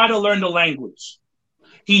try to learn the language.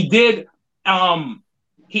 He did,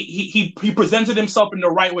 he presented himself in the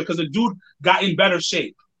right way because the dude got in better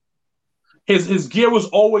shape. His gear was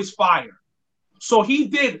always fire. So he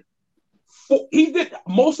did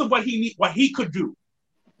most of what he could do.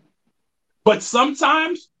 But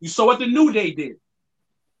sometimes, you saw what the New Day did.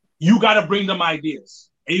 You got to bring them ideas.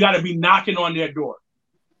 And you got to be knocking on their door.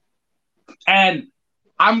 And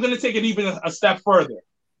I'm going to take it even a step further.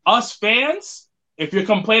 Us fans, if you're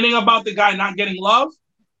complaining about the guy not getting love,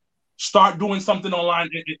 start doing something online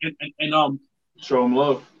and show him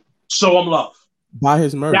love. Show him love. Buy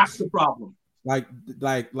his merch. That's the problem. Like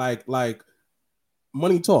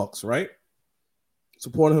money talks, right?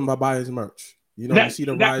 Support him by buying his merch. You see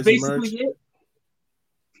the rise in merch. It.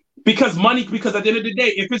 Because at the end of the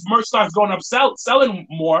day, if his merch starts going up, selling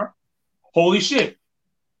more, holy shit.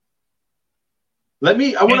 I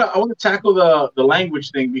want to tackle the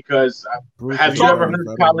language thing because have you ever heard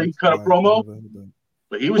Kali cut a promo?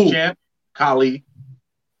 But he was champ, Kali.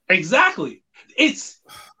 Exactly.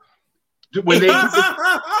 When they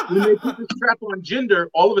put the strap on Jinder,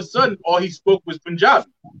 all of a sudden, all he spoke was Punjabi.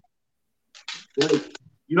 Like,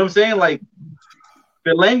 you know what I'm saying? Like,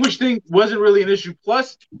 the language thing wasn't really an issue.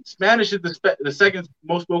 Plus, Spanish is the second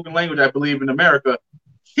most spoken language, I believe, in America.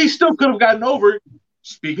 He still could have gotten over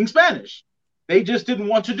speaking Spanish. They just didn't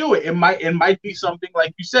want to do it. It might be something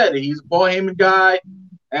like you said. He's a Paul Heyman guy,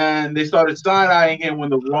 and they started side-eyeing him when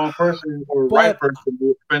the wrong person or right person,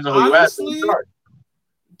 depends on who you ask.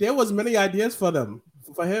 There was many ideas for him.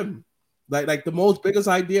 Like the most biggest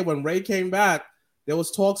idea when Ray came back, there was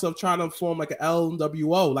talks of trying to form like an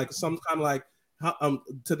LWO, like some kind of like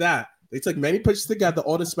to that. They took many pictures together.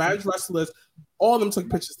 All the Spanish wrestlers, all of them took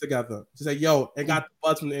pictures together to say, "Yo," and got the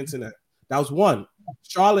buzz from the internet. That was one.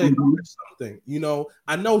 Charlotte pitched something. You know,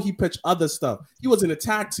 I know he pitched other stuff. He was in a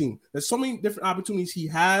tag team. There's so many different opportunities he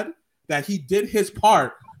had that he did his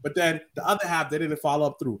part, but then the other half they didn't follow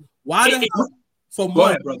up through. Why the hell?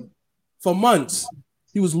 For months,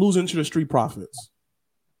 he was losing to the Street Profits.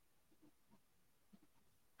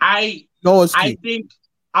 I think,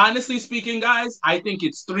 honestly speaking, guys, I think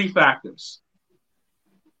it's three factors: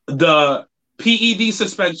 the PED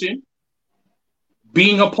suspension,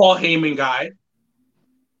 being a Paul Heyman guy,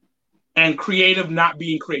 and creative not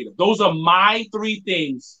being creative. Those are my three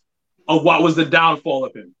things of what was the downfall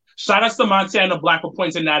of him. Shout out to Montana Black for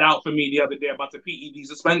pointing that out for me the other day about the PED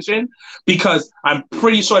suspension, because I'm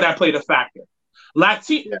pretty sure that played a factor. Let's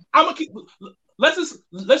just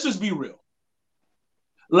be real.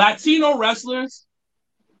 Latino wrestlers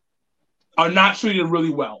are not treated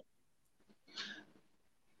really well.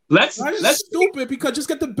 That's stupid, because just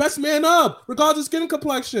get the best man up, regardless of skin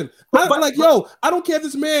complexion. I don't care if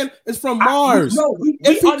this man is from Mars.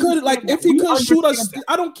 If he could shoot us,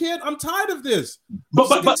 I don't care. I'm tired of this.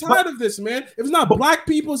 I'm tired of this, man. If it's not black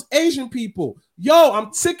people, it's Asian people. Yo,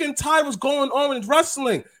 I'm sick and tired of what's going on in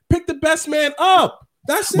wrestling. Pick the best man up.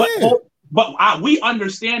 That's it. But we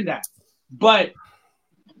understand that. But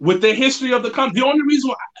with the history of the company, the only reason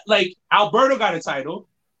why, like, Alberto got a title,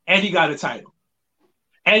 Eddie got a title.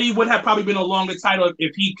 Eddie would have probably been a longer title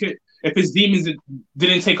if his demons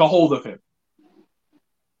didn't take a hold of him.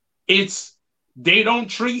 They don't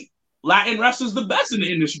treat Latin wrestlers the best in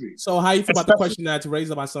the industry. So how you feel about the question that's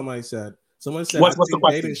raised up by somebody said? Someone said, what's the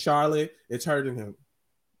question? Dating Charlotte, it's hurting him.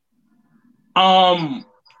 I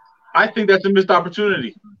think that's a missed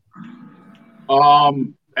opportunity.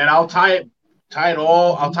 And I'll tie it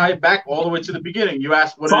back all the way to the beginning. You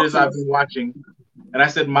asked what it is I've been watching, and I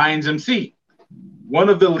said Mayans MC. One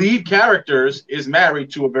of the lead characters is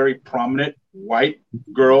married to a very prominent white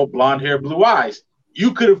girl, blonde hair, blue eyes.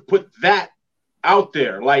 You could have put that out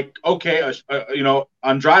there. Like, okay,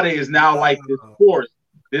 Andrade is now like this force,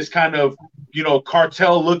 this kind of,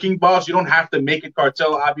 cartel-looking boss. You don't have to make it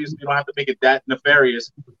cartel, obviously. You don't have to make it that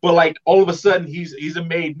nefarious. But, like, all of a sudden, he's a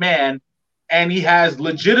made man, and he has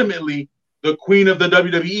legitimately the queen of the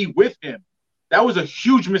WWE with him. That was a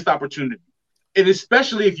huge missed opportunity. And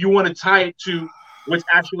especially if you want to tie it to what's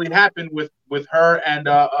actually happened with her and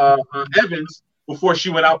Evans before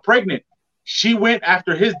she went out pregnant. She went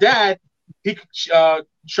after his dad.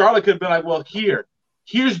 Charlotte could have been like, well, here's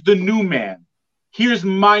the new man. Here's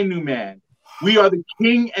my new man. We are the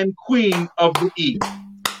king and queen of the East.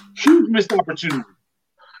 Huge missed opportunity.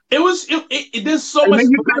 There's so much.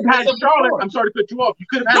 You could have had Charlotte. I'm sorry to cut you off. You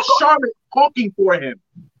could have had Charlotte talking for him.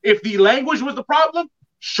 If the language was the problem,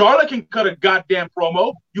 Charlotte can cut a goddamn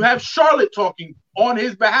promo. You have Charlotte talking on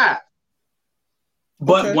his behalf.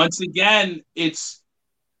 But once again,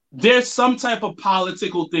 there's some type of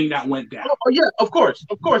political thing that went down. Oh yeah, of course,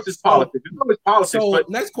 it's politics. It's always politics. So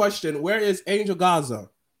next question: where is Angel Gaza?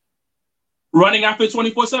 Running after the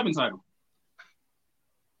 24/7 title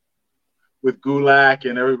with Gulak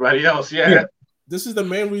and everybody else. Yeah. This is the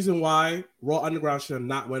main reason why Raw Underground should have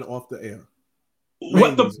not went off the air.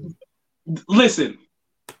 Listen,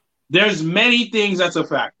 there's many things that's a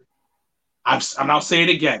factor. I'll say it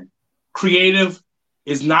again. Creative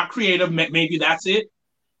is not creative. Maybe that's it.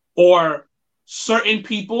 Or certain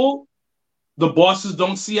people, the bosses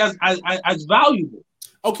don't see as valuable.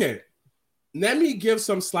 Okay, let me give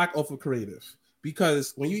some slack off of creative,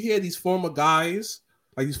 because when you hear these former guys,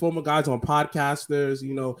 like these former guys on podcasters,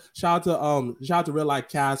 shout out to Real Life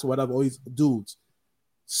Cast or whatever, all these dudes.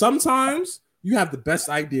 Sometimes you have the best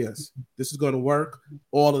ideas. This is going to work,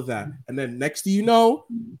 all of that. And then next thing you know,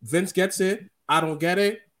 Vince gets it. I don't get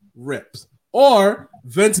it. Rips. Or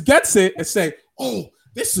Vince gets it and say, oh,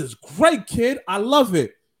 this is great, kid. I love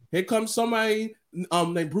it. Here comes somebody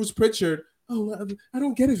named Bruce Pritchard. oh, I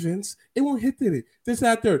don't get it, Vince. It won't hit it. This,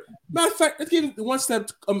 that, third. Matter of fact, let's give it one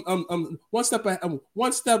step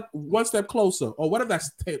closer, or whatever that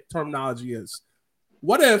terminology is.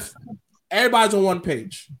 What if everybody's on one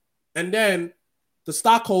page, and then the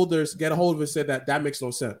stockholders get a hold of it and said that makes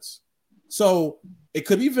no sense? So it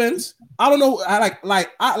could be Vince. I don't know. I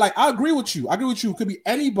agree with you. It could be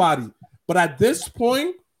anybody. But at this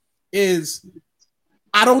point,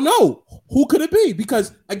 I don't know who could it be,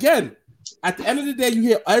 because again, at the end of the day, you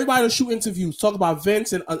hear everybody shoot interviews talk about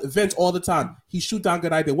Vince and Vince all the time. He shoot down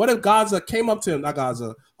good idea. What if Gaza came up to him? Not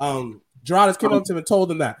Gaza. Gerardus came up to him and told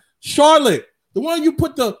him that Charlotte, the one you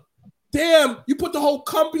put the whole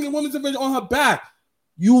company and women's division on her back,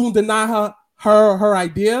 you deny her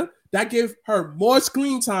idea. That gave her more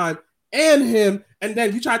screen time and him, and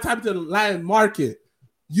then you try to tap into the Latin market.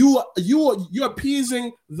 You're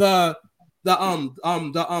appeasing you're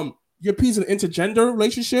appeasing intergender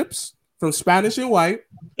relationships from Spanish and white.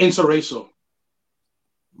 Interracial.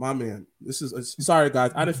 My man, sorry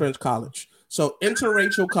guys, I did French college. So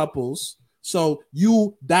interracial couples. So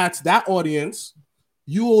that's that audience.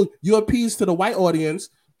 You appease to the white audience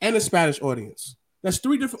and the Spanish audience. That's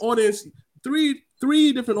three different audiences.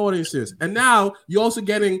 And now you're also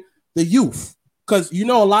getting the youth, because a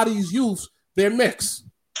lot of these youths, they're mixed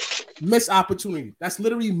opportunity. That's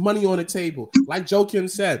literally money on the table. Like Joakim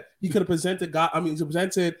said, he could have presented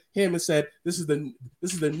him and said, this is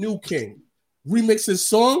the new king. Remix his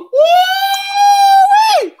song. Woo!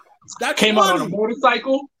 That came out on a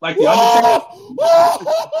motorcycle like the Undertaker.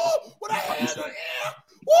 What I had in here.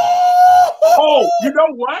 Oh, you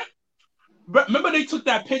know what? Remember they took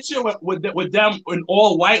that picture with them in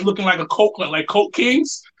all white, looking like Coke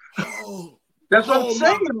Kings. That's what I'm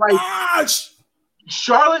saying. Like, gosh.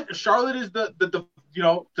 Charlotte is the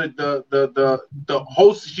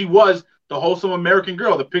host. She was the wholesome American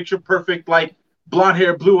girl, the picture perfect, like blonde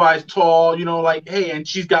hair, blue eyes, tall. And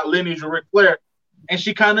she's got lineage with Ric Flair, and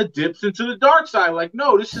she kind of dips into the dark side. Like,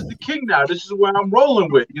 no, this is the king now. This is where I'm rolling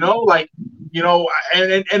with. And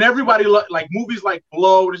everybody like movies like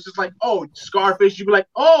Blow. It's just like, oh, Scarface. You'd be like,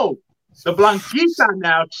 oh, the Blanquita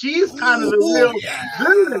now. She's kind of the real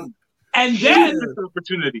villain. And then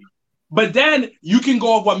opportunity. But then you can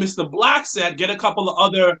go off what Mr. Black said, get a couple of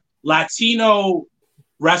other Latino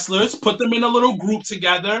wrestlers, put them in a little group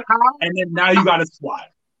together, and then now you got a squad.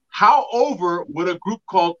 How over would a group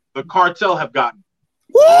called the Cartel have gotten?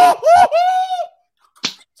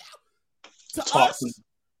 Talk to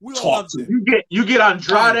me. You get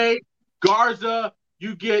Andrade, Garza,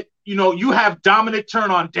 you get, you have Dominic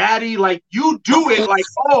turn on Daddy. Like, you do it like,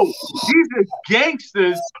 oh, these are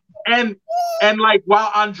gangsters. And like,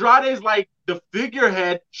 while Andrade's like the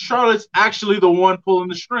figurehead, Charlotte's actually the one pulling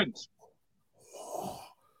the strings.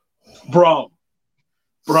 Bro.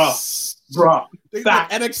 They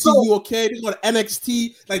got NXT UK. They got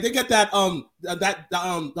NXT. Like, they got that the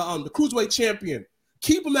cruiserweight champion.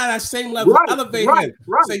 Keep him at that same level. Right, elevate right, him.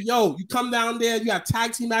 Right. Say, yo, you come down there. You have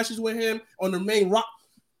tag team matches with him on the main rock.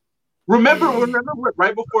 Remember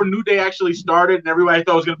right before New Day actually started, and everybody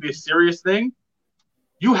thought it was going to be a serious thing.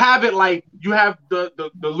 You have it like you have the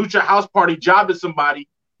Lucha House Party job to somebody.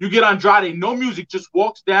 You get Andrade, no music, just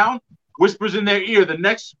walks down, whispers in their ear. The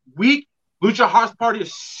next week, Lucha House Party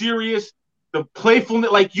is serious. The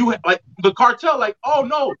playfulness, like the Cartel, like, oh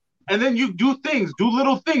no. And then you do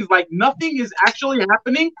little things. Like, nothing is actually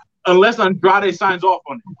happening unless Andrade signs off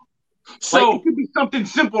on it. So it could be something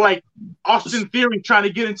simple like Austin Theory trying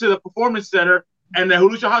to get into the Performance Center, and the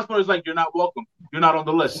Lucha House Party is like, you're not welcome. You're not on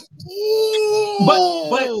the list.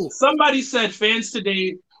 But somebody said fans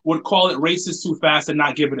today would call it racist too fast and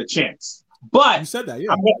not give it a chance. But you said that,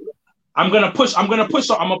 yeah. I'm gonna push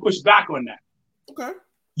back on that. Okay.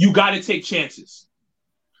 You gotta take chances.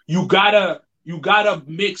 You gotta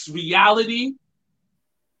mix reality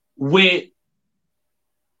with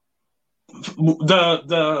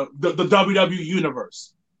the WWE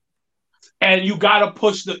universe. And you gotta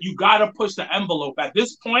push the envelope. At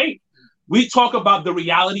this point, we talk about the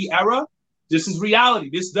reality era. This is reality.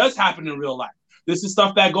 This does happen in real life. This is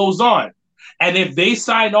stuff that goes on. And if they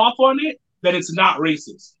sign off on it, then it's not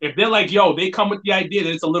racist. If they're like, yo, they come with the idea,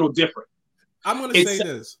 then it's a little different. I'm gonna say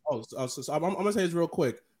this. I'm gonna say this real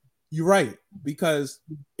quick. You're right, because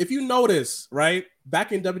if you notice, right,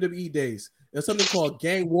 back in WWE days, there's something called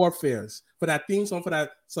gang warfares for that theme song for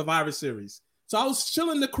that Survivor Series. So I was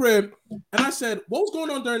chilling in the crib, and I said, what was going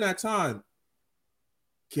on during that time?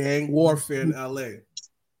 Gang warfare in LA.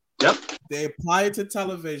 Yep. They applied it to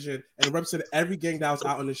television and represented every gang that was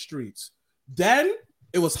out on the streets. Then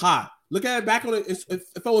it was hot. Look at it back on it. It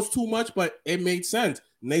felt it was too much, but it made sense.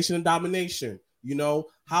 Nation of Domination. You know,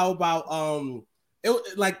 how about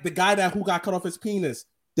like the guy who got cut off his penis?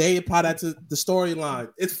 They apply that to the storyline.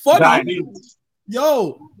 It's funny.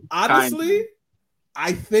 Yo, honestly,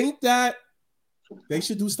 I think that they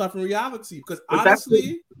should do stuff in reality because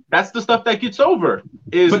honestly, that's the stuff that gets over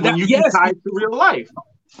is when you can tie it to real life.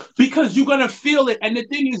 Because you're gonna feel it, and the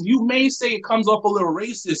thing is, you may say it comes off a little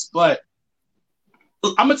racist, but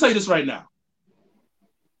I'm gonna tell you this right now.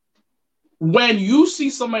 When you see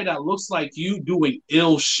somebody that looks like you doing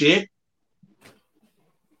ill shit,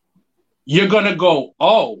 you're gonna go,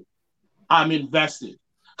 "Oh, I'm invested."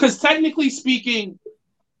 Because technically speaking,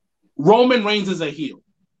 Roman Reigns is a heel.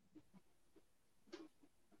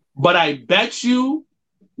 But I bet you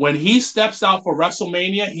when he steps out for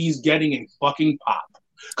WrestleMania, he's getting a fucking pop.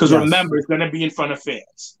 Because remember, it's going to be in front of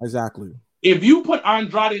fans. Exactly. If you put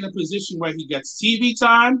Andrade in a position where he gets TV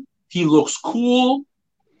time, he looks cool,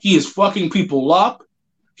 he is fucking people up,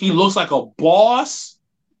 he looks like a boss.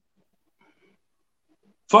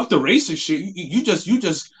 Fuck the racist shit. You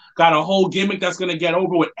just got a whole gimmick that's going to get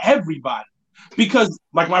over with everybody. Because,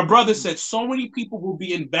 like my brother said, so many people will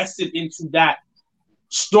be invested into that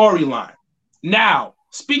storyline. Now,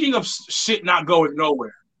 speaking of shit not going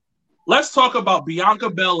nowhere, let's talk about Bianca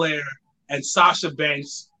Belair and Sasha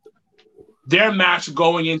Banks, their match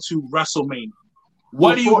going into WrestleMania.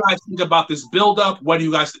 What do you guys think about this build-up? What do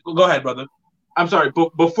you guys think? Go ahead, brother. I'm sorry,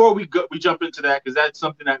 but before we jump into that, because that's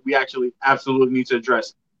something that we actually absolutely need to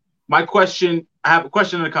address. I have a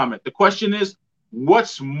question and a comment. The question is,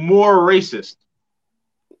 what's more racist?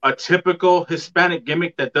 A typical Hispanic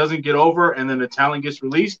gimmick that doesn't get over and then the talent gets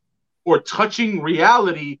released, or touching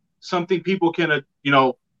reality, something people can,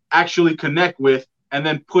 actually connect with and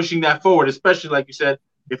then pushing that forward, especially like you said,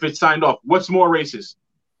 if it's signed off. What's more racist?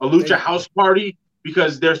 A lucha house party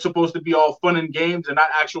because they're supposed to be all fun and games and not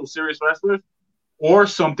actual serious wrestlers, or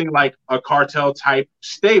something like a cartel type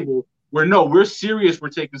stable where no, we're serious, we're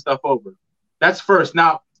taking stuff over. That's first.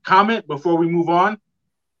 Now, comment before we move on.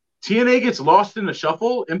 TNA gets lost in the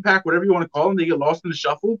shuffle, Impact, whatever you want to call them, they get lost in the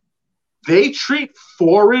shuffle. They treat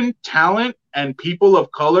foreign talent and people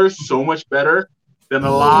of color so much better than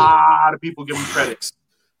a lot of people give them credit.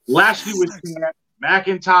 Lashley was champ,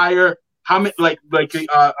 McIntyre, how many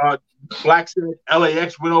Black Sabbath,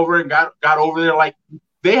 LAX went over and got over there. Like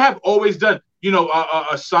they have always done.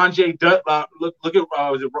 Sanjay Dutt. Look at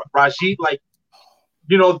was it Rajit? Like,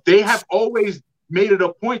 they have always made it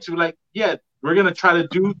a point to we're gonna try to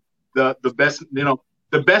do the best.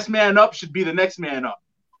 The best man up should be the next man up,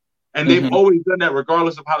 and they've always done that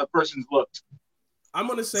regardless of how the person's looked. I'm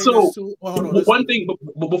gonna say this too. One thing,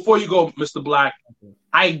 but before you go, Mr. Black,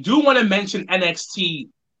 I do want to mention NXT.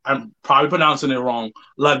 I'm probably pronouncing it wrong.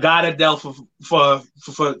 Legada del for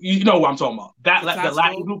you know what I'm talking about. The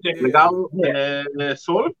Latin group.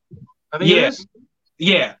 Sol, I think it is.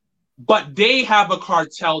 Yeah, but they have a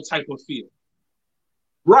cartel type of feel.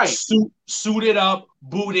 Right. Suited up,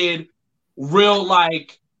 booted, real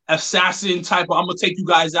like assassin type of I'm gonna take you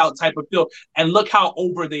guys out type of feel. And look how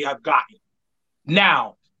over they have gotten.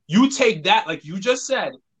 Now, you take that, like you just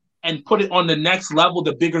said, and put it on the next level,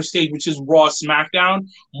 the bigger stage, which is Raw, SmackDown,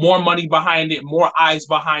 more money behind it, more eyes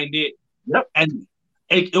behind it. Yep. And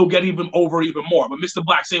it'll get even more. But Mr.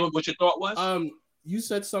 Black, say what your thought was? You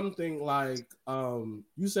said something like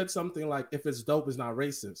if it's dope, it's not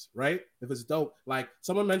racist, right? If it's dope, like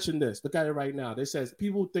someone mentioned this. Look at it right now. They says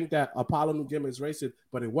people think that Apollo New Gimmick is racist,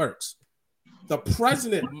 but it works. The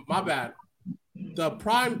president, my bad. The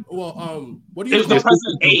prime, what do you? It's the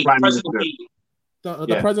president aid. President aid.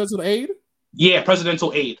 The presidential aid? Yeah,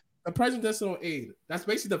 presidential aid. The presidential aid. That's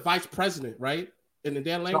basically the vice president, right? In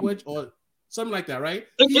their language or something like that, right?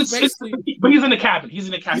 But he's in the cabinet. He's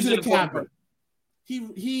in the cabinet.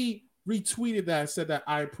 He retweeted that and said that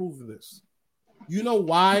I approve of this. You know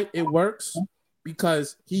why it works?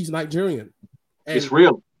 Because he's Nigerian. And it's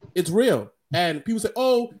real. It's real. And people say,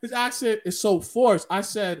 oh, his accent is so forced. I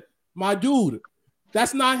said, my dude,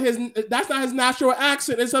 that's not his natural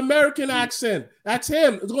accent. It's American accent. That's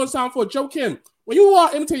him. It's going to sound for Joe Kim. When you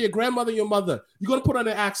are imitate your grandmother and your mother, you're going to put on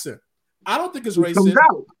an accent. I don't think it's racist.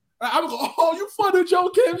 I'm going to go, oh, you funny Joe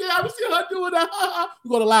Kim. Yeah, I've seen her doing that.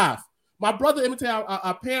 We're going to laugh. My brother imitate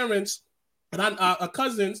our parents and our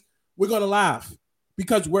cousins. We're going to laugh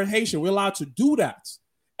because we're Haitian. We're allowed to do that.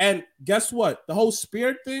 And guess what? The whole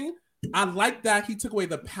spirit thing, I like that he took away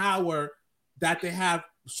the power that they have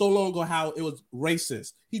so long ago, how it was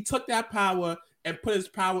racist. He took that power and put his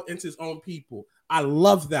power into his own people. I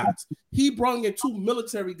love that. He brought in 2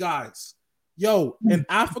 military guys. Yo, in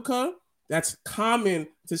Africa, that's common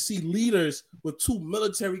to see leaders with 2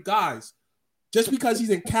 military guys. Just because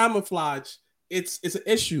he's in camouflage, it's an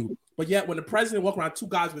issue. But yet, when the president walk around two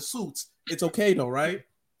guys with suits, it's okay though, right?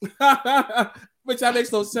 Which that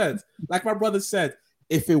makes no sense. Like my brother said,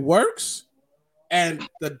 if it works and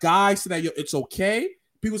the guy said that it's okay,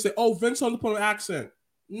 people say, "Oh, Vince on the put an accent."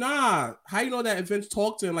 Nah, how you know that if Vince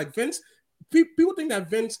talked to him? Like Vince, people think that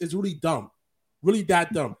Vince is really dumb, really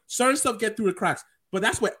that dumb. Certain stuff get through the cracks, but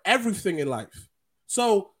that's with everything in life.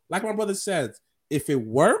 So, like my brother said, if it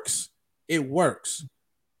works, it works.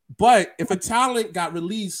 But if a talent got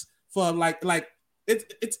released for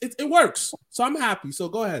it works. So I'm happy. So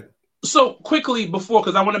go ahead. So quickly before,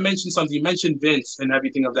 because I want to mention something. You mentioned Vince and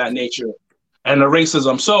everything of that nature and the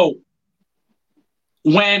racism. So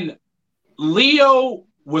when Leo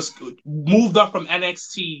was moved up from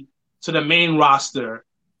NXT to the main roster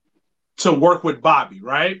to work with Bobby,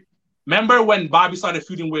 right? Remember when Bobby started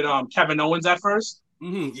feuding with Kevin Owens at first?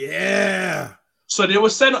 Mm-hmm. Yeah. So they were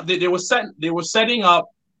setting up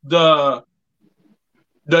the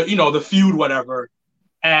feud, whatever.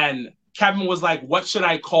 And Kevin was like, "What should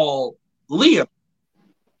I call Leo?"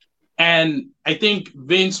 And I think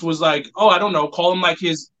Vince was like, "Oh, I don't know, call him like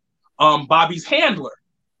his Bobby's handler."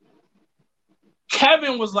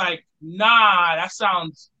 Kevin was like, "Nah, that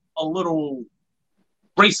sounds a little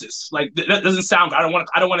racist. Like that doesn't sound. I don't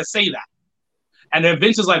want to say that." And then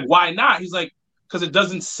Vince is like, "Why not?" He's like, "Because it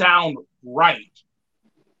doesn't sound right.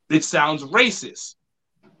 It sounds racist."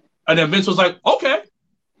 And then Vince was like, "Okay,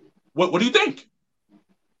 what do you think?"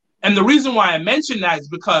 And the reason why I mention that is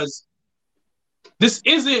because this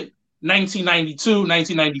isn't 1992,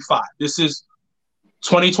 1995. This is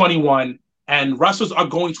 2021. And wrestlers are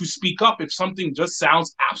going to speak up if something just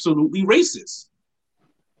sounds absolutely racist.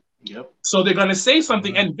 Yep. So they're going to say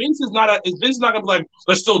something, and Vince is not going to be like,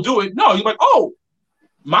 "Let's still do it." No, he's like, "Oh,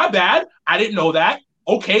 my bad. I didn't know that.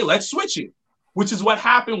 Okay, let's switch it." Which is what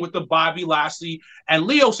happened with the Bobby Lashley and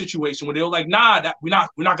Leo situation, where they were like, "Nah, we're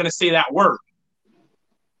not going to say that word."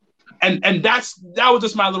 And that was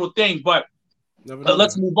just my little thing. But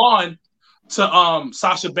let's move on to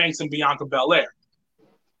Sasha Banks and Bianca Belair.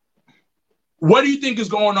 What do you think is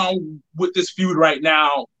going on with this feud right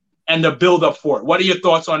now and the build up for it? What are your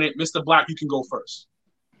thoughts on it? Mr. Black, you can go first.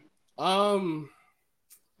 I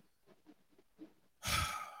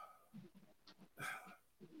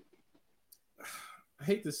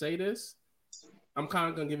hate to say this. I'm kind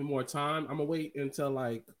of going to give it more time. I'm going to wait until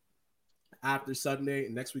like after Sunday,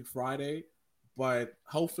 next week, Friday. But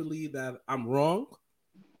hopefully that I'm wrong.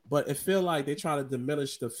 But it feel like they try to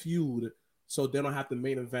diminish the feud so they don't have to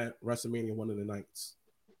main event WrestleMania one of the nights.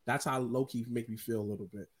 That's how low-key make me feel a little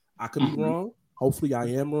bit. I could be wrong. Hopefully I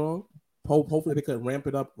am wrong. Hopefully they could ramp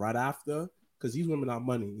it up right after, because these women are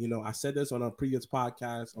money. You know, I said this on a previous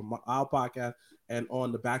podcast, on our podcast, and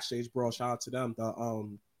on the Backstage Brawl. Shout out to them.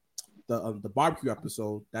 The barbecue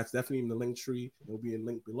episode. That's definitely in the link tree. It'll be in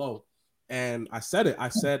link below. And I said it. I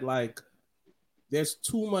said, like, there's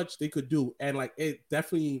too much they could do. And, like, it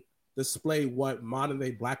definitely display what modern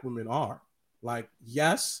day Black women are. Like,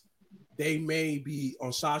 yes, they may be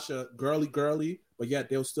on Sasha girly, but yet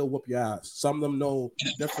they'll still whoop your ass. Some of them know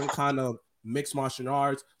different kind of mixed martial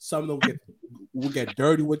arts. Some of them will get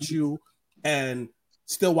dirty with you and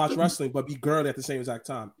still watch wrestling, but be girly at the same exact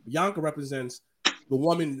time. Bianca represents the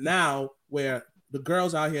woman now where the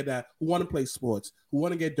girls out here who want to play sports, who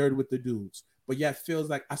want to get dirty with the dudes, but yet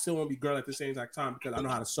feels like I still want to be girl at the same exact time because I know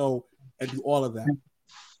how to sew and do all of that.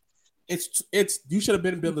 It's you should have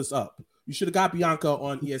been build this up. You should have got Bianca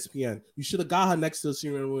on ESPN. You should have got her next to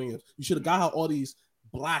Serena Williams. You should have got her all these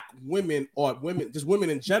Black women or women, just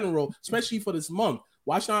women in general, especially for this month.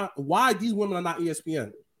 Why these women are not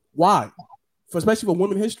ESPN? Why? Especially for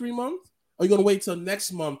Women History Month? Or are you going to wait till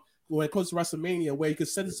next month when it comes to WrestleMania where you can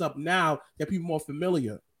set this up now, get people more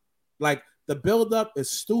familiar? Like, the build-up is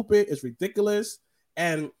stupid, it's ridiculous,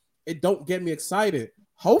 and it don't get me excited.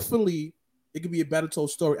 Hopefully, it could be a better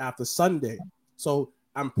told story after Sunday. So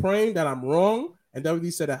I'm praying that I'm wrong, and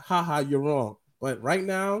WWE said that, haha, you're wrong. But right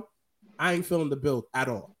now, I ain't feeling the build at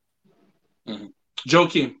all. Mm-hmm.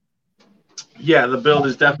 Joakim. Yeah, the build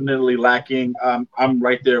is definitely lacking. I'm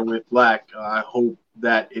right there with Black. I hope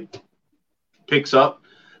that it picks up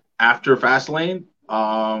after Fastlane,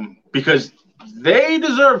 because they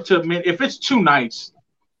deserve to. If it's 2 nights,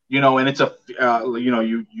 and it's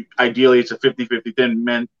you ideally it's a 50-50 then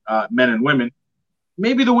men and women.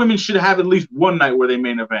 Maybe the women should have at least one night where they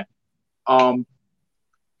main event.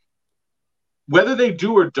 Whether they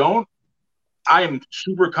do or don't, I am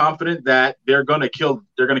super confident that they're gonna kill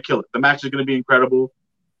it. The match is gonna be incredible.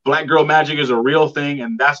 Black Girl Magic is a real thing,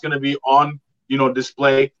 and that's gonna be on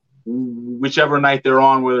display whichever night they're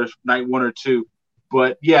on, whether it's night 1 or 2.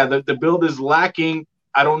 But yeah, the build is lacking.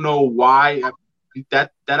 I don't know why.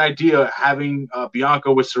 that idea of having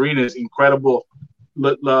Bianca with Serena is incredible.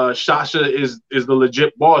 Sasha is the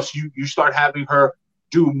legit boss. You start having her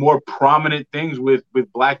do more prominent things with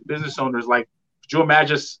black business owners. Like, could you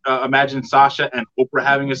imagine Sasha and Oprah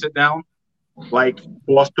having a sit down, like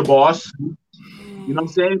boss to boss? You know what I'm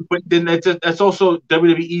saying? But then that's also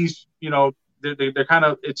WWE's. They're kind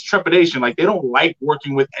of, it's trepidation. Like, they don't like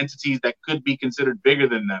working with entities that could be considered bigger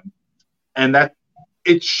than them, and that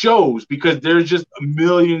it shows because there's just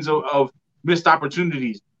millions of missed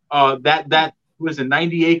opportunities. That was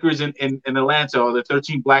 90 acres in Atlanta, or the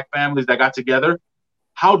 13 black families that got together.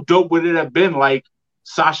 How dope would it have been? Like,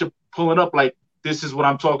 Sasha pulling up, like, this is what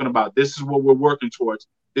I'm talking about. This is what we're working towards.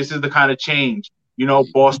 This is the kind of change,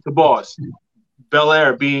 boss to boss.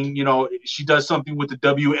 Belair being, she does something with the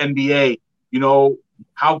WNBA.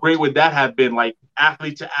 How great would that have been? Like,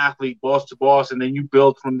 athlete to athlete, boss to boss, and then you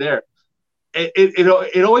build from there.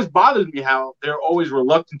 It always bothers me how they're always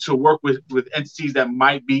reluctant to work with entities that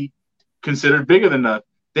might be considered bigger than us.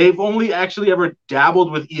 They've only actually ever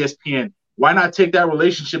dabbled with ESPN. Why not take that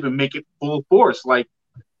relationship and make it full force? Like,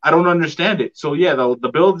 I don't understand it. So yeah, the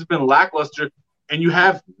build has been lackluster, and you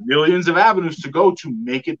have millions of avenues to go to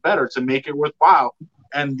make it better, to make it worthwhile.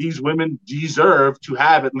 And these women deserve to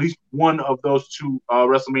have at least one of those two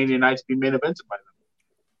WrestleMania nights be main evented by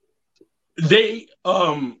them. They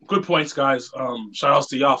good points, guys. Shout outs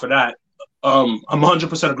to y'all for that. I'm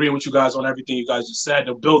 100% agreeing with you guys on everything you guys just said.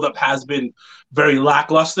 The build-up has been very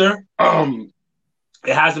lackluster. It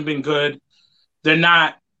hasn't been good. We're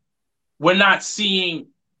not seeing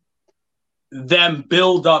them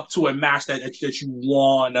build up to a match that you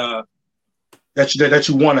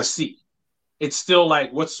wanna see. It's still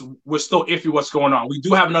like we're still iffy what's going on. We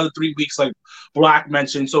do have another 3 weeks, like Black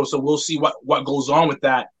mentioned, so we'll see what goes on with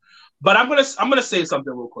that. But I'm gonna say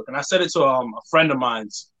something real quick, and I said it to a friend of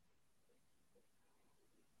mine's.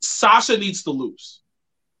 Sasha needs to lose,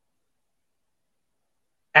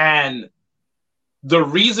 and the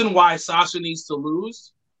reason why Sasha needs to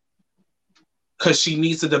lose, because she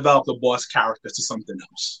needs to develop the boss character to something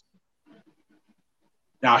else.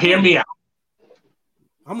 Now, hear me out.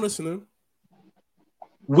 I'm listening.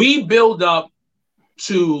 We build up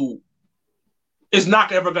to it's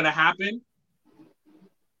not ever going to happen,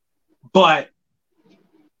 but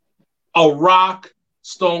a Rock,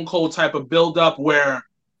 Stone Cold type of build up where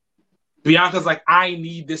Bianca's like, I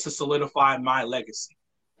need this to solidify my legacy.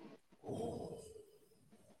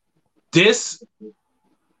 This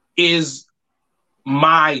is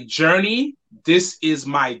my journey. This is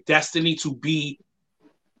my destiny to be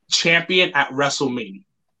champion at WrestleMania.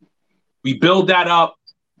 We build that up.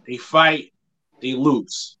 They fight. They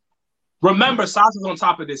lose. Remember, Sasha's on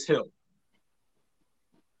top of this hill.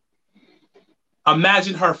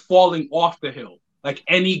 Imagine her falling off the hill like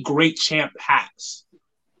any great champ has.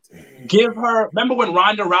 Give her. Remember when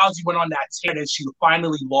Ronda Rousey went on that tear and she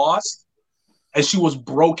finally lost, and she was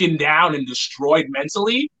broken down and destroyed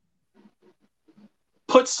mentally?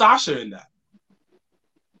 Put Sasha in that.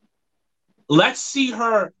 Let's see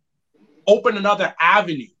her open another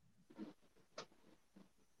avenue.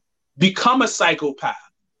 Become a psychopath.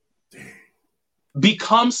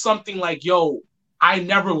 Become something like, yo, I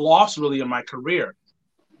never lost really in my career.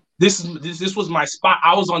 This was my spot.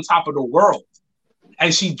 I was on top of the world.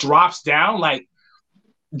 And she drops down like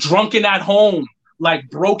drunken at home, like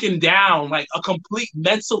broken down, like a complete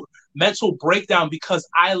mental breakdown because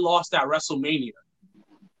I lost at WrestleMania.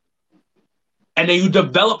 And then you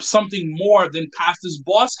develop something more than past this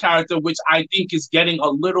boss character, which I think is getting a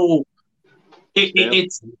little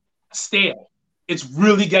it's stale. It's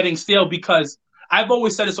really getting stale because I've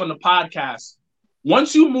always said this on the podcast.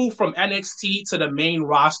 Once you move from NXT to the main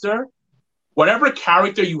roster, whatever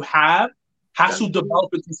character you have has to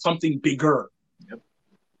develop into something bigger.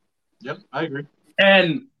 Yep, I agree.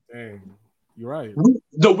 And you're right.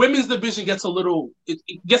 The women's division gets a little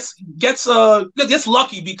it gets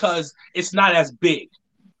lucky because it's not as big.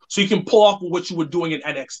 So you can pull off what you were doing in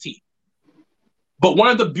NXT. But one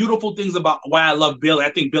of the beautiful things about why I love Bayley,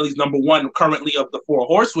 I think Bayley's number one currently of the 4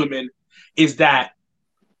 horsewomen, is that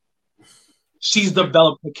she's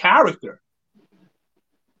developed a character.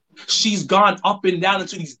 She's gone up and down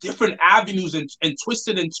into these different avenues and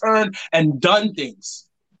twisted and turned and done things.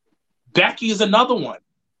 Becky is another one.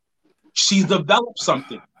 She's developed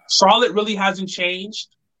something. Charlotte really hasn't changed.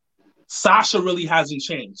 Sasha really hasn't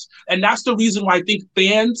changed. And that's the reason why I think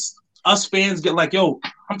us fans get like, yo,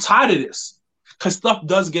 I'm tired of this. Because stuff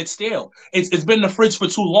does get stale. It's been in the fridge for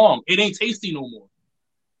too long. It ain't tasty no more.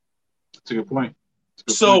 That's a good point.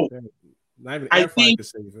 So I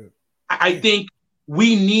think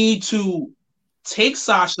we need to take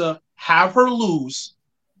Sasha, have her lose,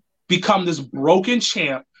 become this broken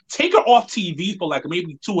champ, take her off TV for like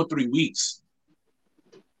maybe 2 or 3 weeks.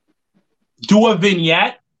 Do a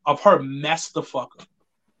vignette of her mess the fuck up.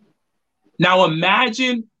 Now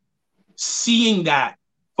imagine seeing that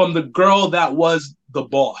from the girl that was the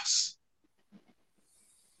boss.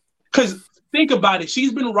 Because think about it,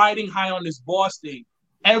 she's been riding high on this boss thing.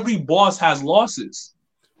 Every boss has losses,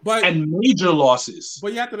 and major losses.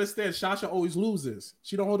 But you have to understand, Sasha always loses.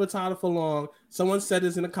 She don't hold the title for long. Someone said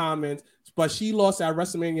this in the comments, but she lost at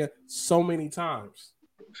WrestleMania so many times.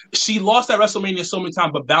 She lost at WrestleMania so many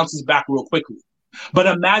times, but bounces back real quickly. But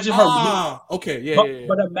imagine her.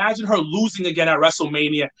 But imagine her losing again at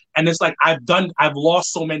WrestleMania, and it's like I've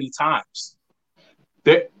lost so many times.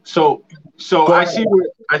 So I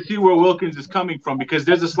see where Wilkins is coming from, because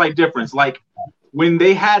there's a slight difference. Like when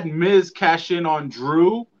they had Miz cash in on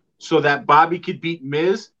Drew so that Bobby could beat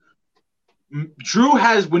Miz, Drew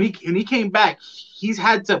has when he came back, he's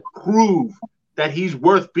had to prove that he's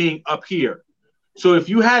worth being up here. So if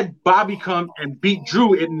you had Bobby come and beat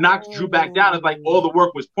Drew, it knocks Drew back down. It's like all the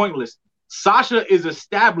work was pointless. Sasha is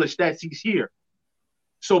established that she's here.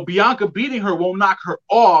 So Bianca beating her won't knock her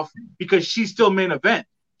off because she's still main event.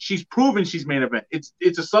 She's proven she's main event. It's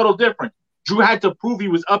a subtle difference. Drew had to prove he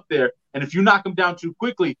was up there, and if you knock him down too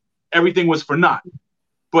quickly, everything was for naught.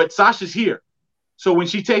 But Sasha's here. So when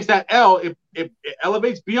she takes that L, it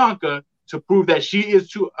elevates Bianca to prove that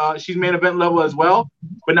she's main event level as well.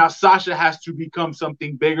 But now Sasha has to become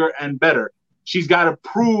something bigger and better. She's got to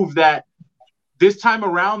prove that this time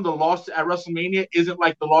around, the loss at WrestleMania isn't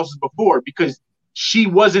like the losses before, because she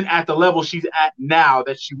wasn't at the level she's at now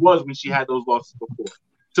that she was when she had those losses before.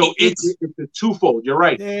 So it's a twofold. You're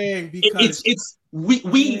right. Dang, because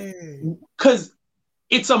because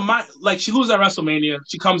it's like she loses at WrestleMania,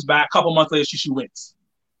 she comes back a couple months later, she wins.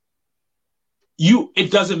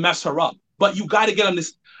 It doesn't mess her up, but you got to get on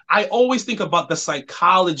this. I always think about the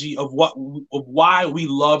psychology of why we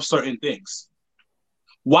love certain things.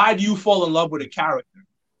 Why do you fall in love with a character?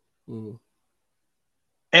 Mm.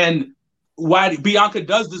 And why Bianca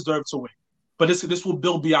does deserve to win, but this will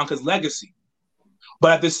build Bianca's legacy.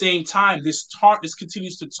 But at the same time, this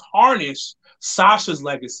continues to tarnish Sasha's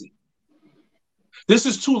legacy. This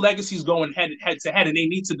is two legacies going head to head, and they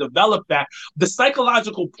need to develop that. The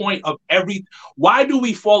psychological point of why do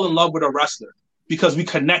we fall in love with a wrestler? Because we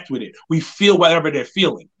connect with it. We feel whatever they're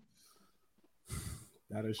feeling.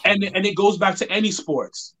 That is and it goes back to any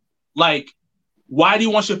sports. Like, why do you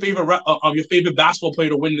want your favorite basketball player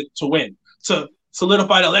to win? To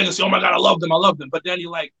solidify the legacy. Oh my God, I love them. But then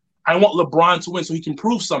you're like, I want LeBron to win so he can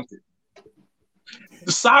prove something.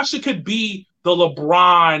 Sasha could be the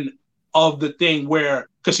LeBron of the thing where,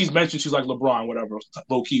 because she's mentioned she's like LeBron, whatever,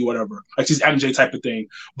 low key, whatever. Like she's MJ type of thing.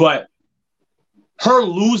 But her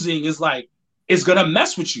losing is like, it's going to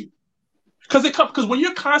mess with you. Because when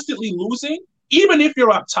you're constantly losing, even if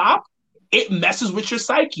you're up top, it messes with your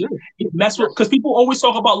psyche. It messes with, because people always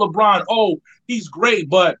talk about LeBron. Oh, he's great,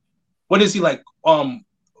 but what is he like?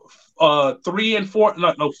 3 and 4,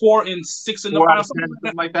 no, 4 and 6 in the finals,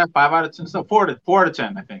 something like that. 5 out of 10, so 4 out of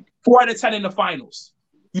 10, I think. 4 out of 10 in the finals.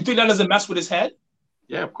 You think that doesn't mess with his head?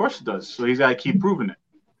 Yeah, of course it does. So he's got to keep proving it.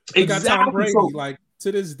 Exactly. Tom Brady, like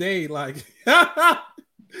to this day, like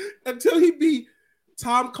until he beat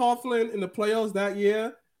Tom Coughlin in the playoffs that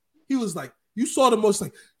year, he was like, you saw the most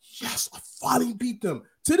like, yes, I finally beat them.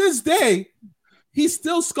 To this day, he's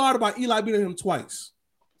still scarred by Eli beating him twice.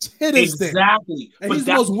 To this day. Exactly. And he's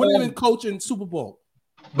the most winning coach in Super Bowl.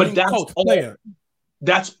 But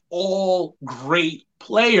that's all great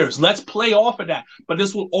players. Let's play off of that. But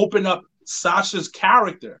this will open up Sasha's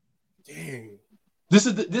character. Dang. This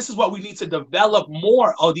is what we need to develop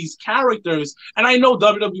more of these characters. And I know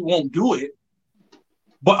WWE won't do it,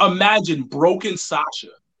 but imagine broken Sasha.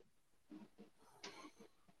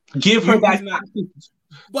 Give her that.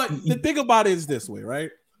 But the thing about it is this way, right?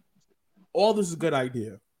 All this is a good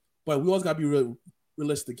idea, but we always got to be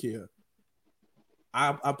realistic here.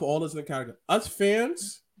 I put all this in the character. Us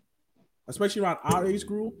fans, especially around our age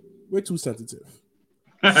group, we're too sensitive.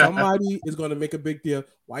 Somebody is going to make a big deal.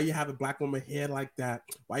 Why you have a black woman hair like that?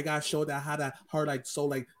 Why you got to show that how that her like so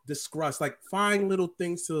like disgust? Like find little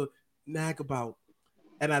things to nag about.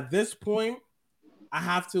 And at this point, I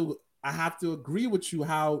have to agree with you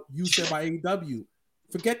how you said by AEW.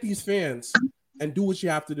 Forget these fans and do what you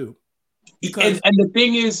have to do. Because and the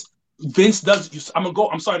thing is, Vince does.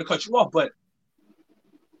 I'm sorry to cut you off, but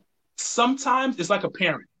sometimes it's like a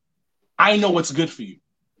parent. I know what's good for you,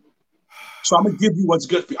 so I'm gonna give you what's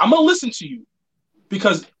good for you. I'm gonna listen to you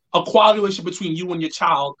because a quality relationship between you and your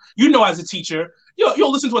child. You know, as a teacher,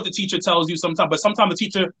 you'll listen to what the teacher tells you sometimes, but sometimes the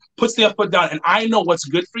teacher puts their foot down, and I know what's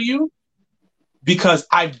good for you because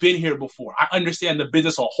I've been here before. I understand the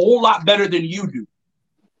business a whole lot better than you do.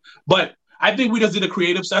 But I think we just did a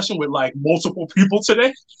creative session with like multiple people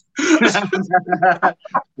today.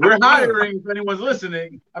 We're hiring if anyone's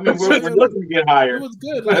listening. I mean, we're looking to get hired. It was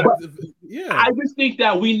good. Like, yeah. I just think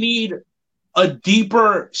that we need a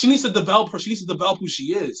deeper. She needs to develop her. She needs to develop who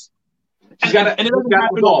she is. She's got to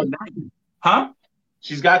evolve. Huh?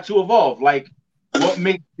 She's got to evolve. Like, what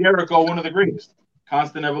made Jericho one of the greatest?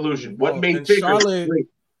 Constant evolution. What made Taker great?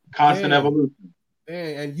 Constant evolution.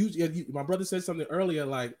 And you, my brother said something earlier.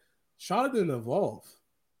 Like, Charlotte didn't evolve.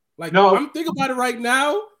 Like, no, I'm thinking about it right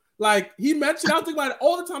now. Like, he mentioned, I'm thinking about it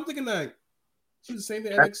all the time. I'm thinking like, she was the same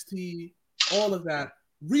thing NXT, all of that.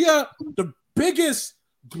 Rhea, the biggest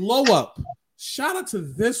glow up. Shout out to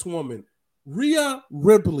this woman, Rhea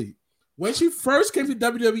Ripley. When she first came to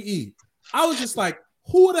WWE, I was just like,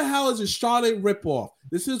 who the hell is a Charlotte ripoff?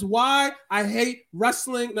 This is why I hate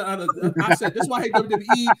wrestling. I said, this is why I hate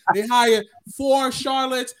WWE. They hire 4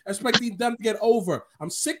 Charlottes, expecting them to get over.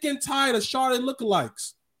 I'm sick and tired of Charlotte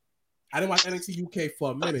lookalikes. I didn't watch NXT UK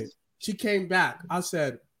for a minute. She came back. I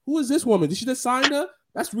said, who is this woman? Did she just sign her?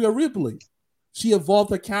 That's Rhea Ripley. She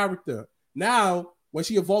evolved her character. Now, when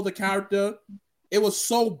she evolved the character, it was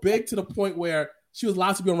so big to the point where she was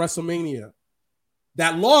allowed to be on WrestleMania.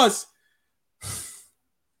 That loss,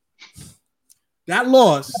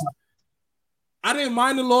 I didn't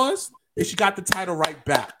mind the loss if she got the title right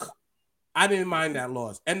back. I didn't mind that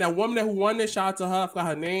loss. And that woman who won this, shout out to her, I forgot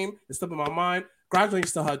her name, it's stuck in my mind.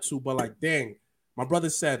 Congratulations to her too, but like, dang, my brother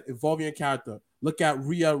said, evolving your character. Look at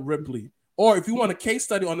Rhea Ripley. Or if you want a case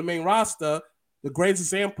study on the main roster, the greatest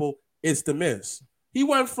example is The Miz. He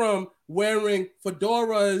went from wearing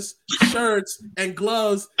fedoras, shirts, and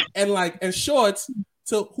gloves and shorts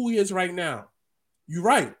to who he is right now. You're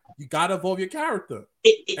right. You gotta evolve your character.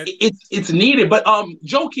 It's needed. But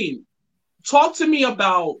Joaquin, talk to me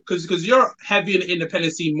about because you're heavy in the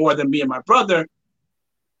independent scene more than me and my brother.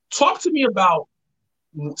 Talk to me about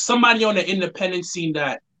somebody on the independent scene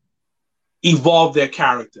that evolved their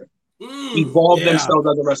character, evolved themselves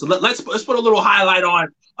as a wrestler. Let's put a little highlight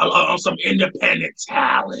on some independent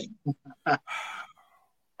talent.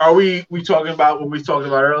 Are we talking about what we talked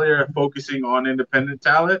about earlier, focusing on independent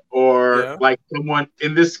talent, or like someone,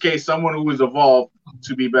 in this case, someone who has evolved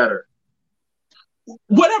to be better?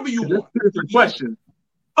 Whatever you want. Different question.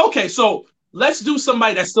 Okay, so let's do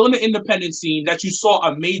somebody that's still in the independent scene that you saw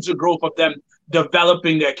a major growth of them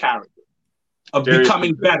developing their character, of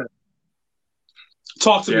becoming better.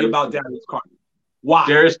 Talk to me about Darius Carter. Why?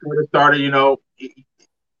 Darius Carter started,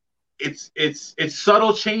 it's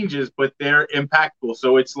subtle changes, but they're impactful.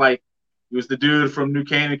 So it's like he was the dude from New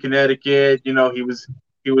Canaan, Connecticut. He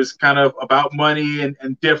was kind of about money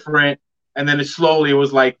and different. And then it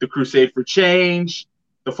was like the crusade for change.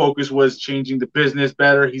 The focus was changing the business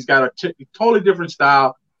better. He's got a totally different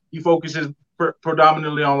style. He focuses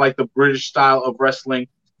predominantly on like the British style of wrestling.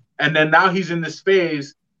 And then now he's in this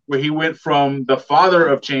phase where he went from the father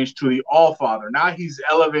of change to the all father. Now he's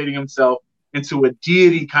elevating himself into a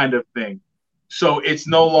deity kind of thing. So it's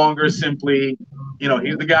no longer simply,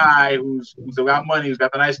 he's the guy who's got money, who's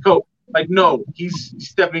got the nice coat. Like, no, he's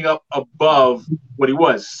stepping up above what he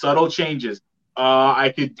was. Subtle changes.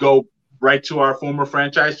 I could go right to our former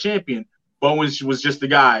franchise champion. Bowens was just the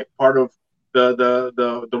guy, part of the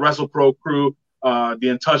WrestlePro crew, the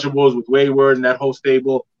Untouchables with Wayward and that whole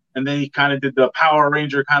stable. And then he kind of did the Power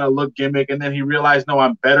Ranger kind of look gimmick. And then he realized, no,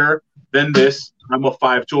 I'm better than this. I'm a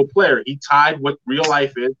 5-tool player. He tied what real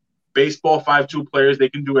life is. Baseball 5-tool players, they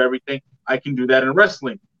can do everything. I can do that in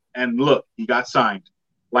wrestling. And look, he got signed.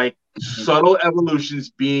 Like subtle evolutions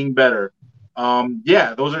being better.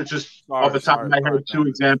 Those are just off the top of my head 2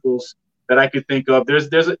 examples that I could think of. There's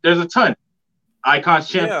a ton. Icons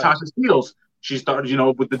champ Tasha Steelz. She started,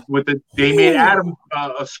 with the Damian Adams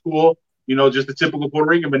school. Just the typical Puerto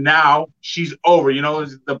Rican, but now she's over,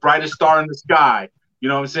 is the brightest star in the sky. You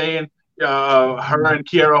know what I'm saying? Her and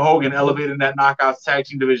Kiera Hogan elevating that Knockouts tag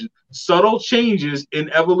team division. Subtle changes in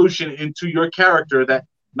evolution into your character that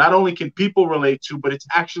not only can people relate to, but it's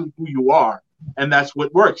actually who you are. And that's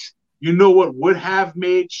what works. You know what would have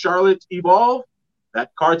made Charlotte evolve?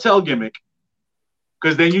 That cartel gimmick.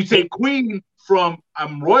 Because then you take Queen from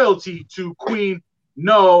I'm royalty to Queen.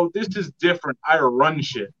 No, this is different. I run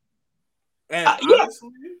shit. And honestly,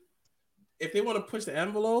 if they want to push the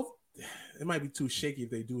envelope, it might be too shaky if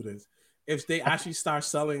they do this. If they actually start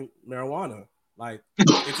selling marijuana, like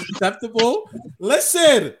it's acceptable.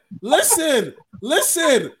 Listen.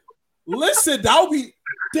 Listen, that would be.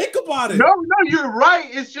 Think about it. No, you're right.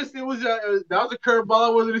 It's just that was a curveball I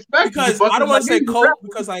wasn't expecting. Because I don't want to say coke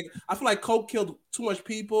because like I feel like coke killed too much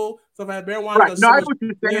people. So if I had marijuana, right? No, I know what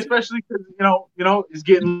you're saying, especially because it's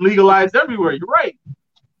getting legalized everywhere. You're right.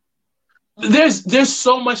 There's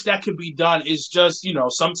so much that could be done. It's just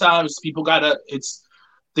sometimes people gotta. It's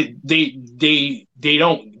they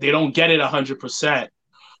don't get it 100%.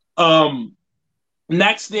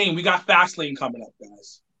 Next thing, we got Fastlane coming up,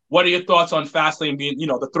 guys. What are your thoughts on Fastlane being,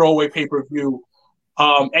 the throwaway pay-per-view?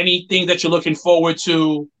 Anything that you're looking forward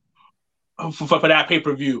to for that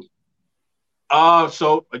pay-per-view?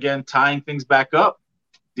 So again, tying things back up,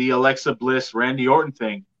 the Alexa Bliss, Randy Orton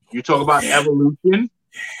thing. You talk about evolution.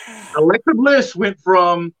 Alexa Bliss went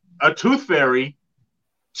from a tooth fairy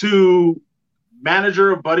to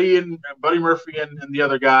manager of Buddy Murphy and the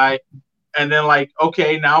other guy. And then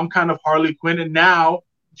okay, now I'm kind of Harley Quinn, and now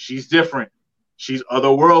she's different. She's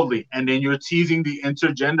otherworldly. And then you're teasing the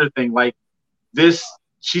intergender thing. Like this,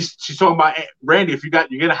 she's talking about Randy,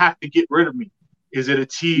 you're gonna have to get rid of me. Is it a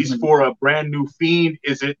tease for a brand new Fiend?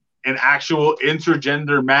 Is it an actual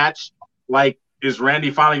intergender match? Like, is Randy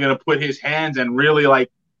finally gonna put his hands and really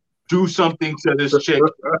do something to this chick?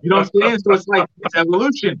 You know what I'm saying? So it's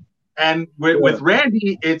evolution. And with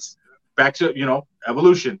Randy, it's back to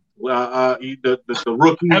evolution. The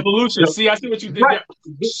rookie evolution. See, I see what you did there.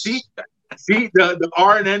 See the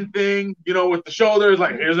RNN thing, with the shoulders.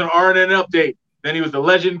 Like, here's an RNN update. Then he was the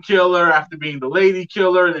legend killer after being the lady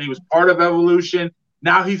killer. Then he was part of evolution.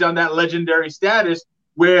 Now he's on that legendary status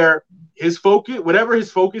where his focus, whatever his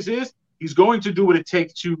focus is, he's going to do what it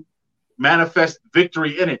takes to manifest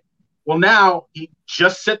victory in it. Well, now he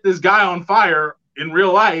just set this guy on fire in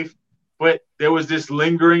real life, but there was this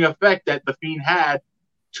lingering effect that the Fiend had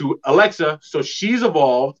to Alexa. So she's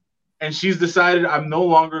evolved and she's decided, I'm no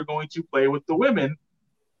longer going to play with the women.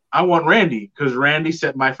 I want Randy because Randy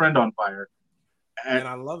set my friend on fire. And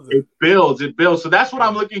I love it. It builds. So that's what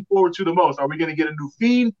I'm looking forward to the most. Are we going to get a new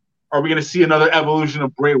Fiend? Are we going to see another evolution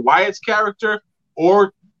of Bray Wyatt's character?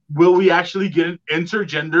 Or will we actually get an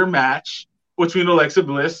intergender match between Alexa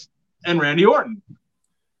Bliss and Randy Orton?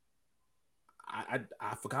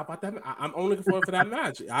 I forgot about that. I'm only looking forward for that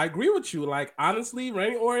match. I agree with you. Like, honestly,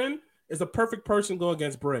 Randy Orton is the perfect person going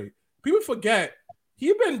against Bray. People forget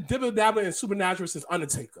he's been dibble-dabbling in Supernatural since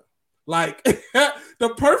Undertaker. Like, the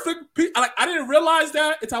perfect I didn't realize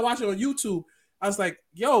that until I watched it on YouTube. I was like,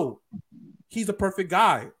 yo, he's the perfect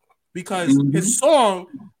guy. Because his song,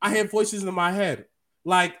 I had voices in my head.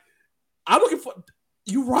 Like, I'm looking for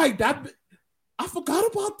you're right. I forgot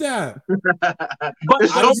about that. But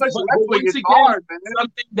once again, hard,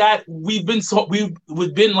 something that we've been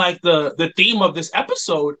like the theme of this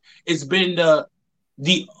episode has been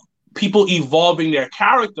the people evolving their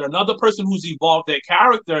character. Another person who's evolved their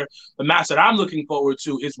character, the match that I'm looking forward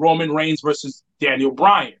to, is Roman Reigns versus Daniel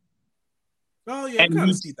Bryan. Oh yeah, I kind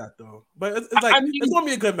of see that though. But it's it's going to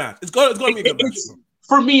be a good match. It's going to be a good match.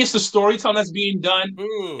 For me, it's the storytelling that's being done,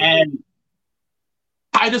 and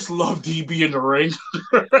I just love DB in the ring.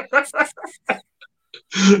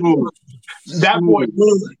 That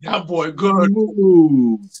boy good.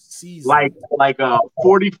 Like a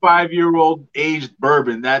 45-year-old aged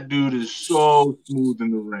bourbon. That dude is so smooth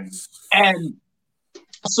in the ring. And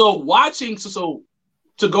so watching, to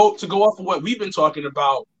go off of what we've been talking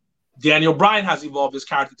about, Daniel Bryan has evolved his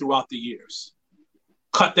character throughout the years.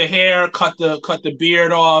 Cut the hair, cut the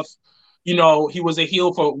beard off. He was a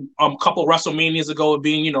heel for a couple WrestleManias ago,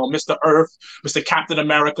 being, Mr. Earth, Mr. Captain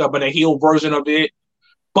America, but a heel version of it.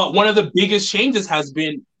 But one of the biggest changes has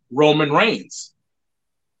been Roman Reigns.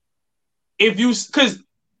 Because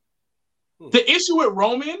the issue with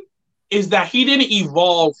Roman is that he didn't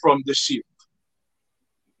evolve from the Shield.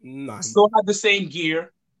 Nice. Still had the same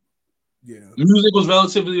gear. Yeah. Music was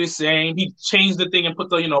relatively the same. He changed the thing and put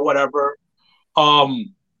the, whatever. He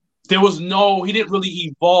didn't really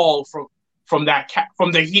evolve from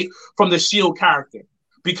the Shield character,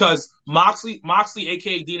 because Moxley,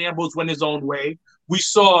 aka Dean Ambrose, went his own way. We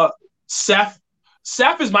saw Seth.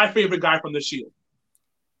 Seth is my favorite guy from the Shield,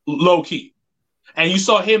 low key, and you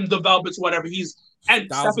saw him develop into whatever he's. And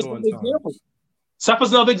Seth is another example. Seth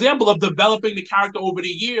is another example of developing the character over the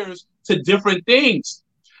years to different things.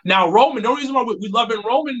 Now Roman, the only reason why we love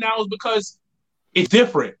Roman now is because it's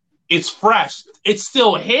different. It's fresh. It's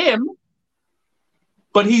still him,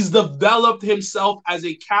 but he's developed himself as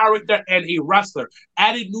a character and a wrestler.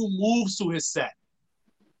 Added new moves to his set.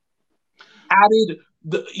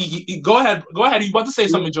 Go ahead. You about to say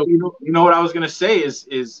something, Joe? You know what I was gonna say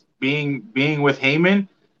is being with Heyman,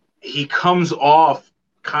 he comes off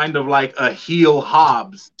kind of like a heel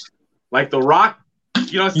Hobbs. Like The Rock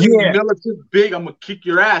You know what I'm saying? Yeah. Militant, big, I'm going to kick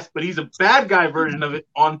your ass. But he's a bad guy version of it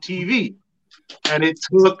on TV. And it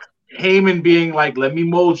took Heyman being like, let me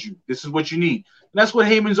mold you. This is what you need. And that's what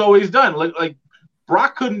Heyman's always done. Like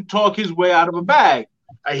Brock couldn't talk his way out of a bag.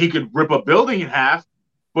 He could rip a building in half.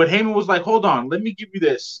 But Heyman was like, hold on, let me give you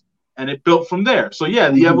this. And it built from there. So, yeah,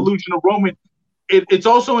 the evolution of Roman, it's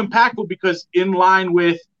also impactful because in line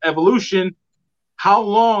with evolution, how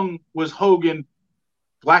long was Hogan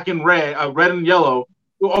black and red, red and yellow,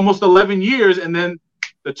 almost 11 years, and then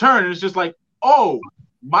the turn, and it's just like, oh,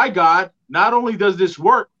 my God, not only does this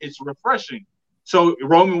work, it's refreshing. So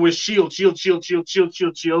Roman was shield,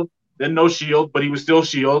 then no shield, but he was still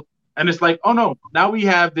shield. And it's like, oh, no, now we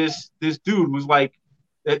have this dude who's like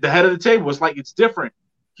at the head of the table. It's like it's different.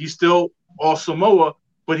 He's still all Samoa,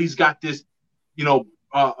 but he's got this,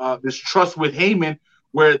 this trust with Heyman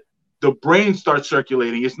where the brain starts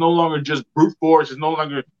circulating. It's no longer just brute force. It's no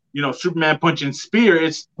longer, Superman punching spear.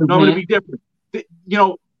 It's going to be different.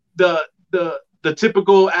 The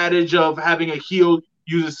typical adage of having a heel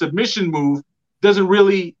use a submission move doesn't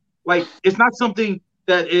really, it's not something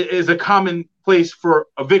that is a common place for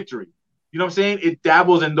a victory. You know what I'm saying? It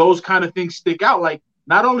dabbles, and those kind of things stick out. Like,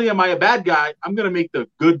 not only am I a bad guy, I'm going to make the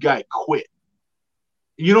good guy quit.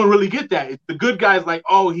 You don't really get that. The good guy's like,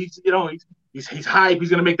 oh, he's hype. He's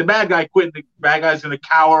going to make the bad guy quit. And the bad guy's going to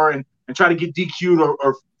cower and try to get DQ'd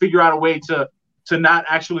or figure out a way to not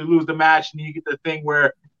actually lose the match. And you get the thing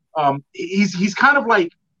where he's kind of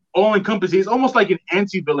like all-encompassing. It's almost like an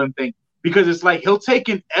anti-villain thing because it's like he'll take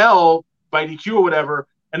an L by DQ or whatever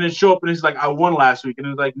and then show up and he's like, I won last week. And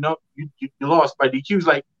it's like, no, you lost by DQ. He's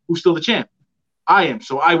like, who's still the champ? I am.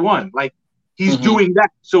 So I won. Like, he's doing that.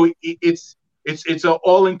 So it's an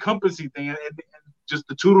all-encompassing thing. And just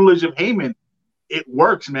the tutelage of Heyman, it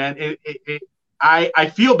works, man. I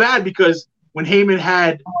feel bad because when Heyman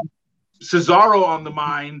had Cesaro on the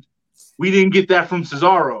mind, we didn't get that from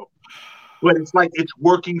Cesaro. But it's like it's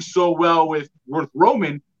working so well with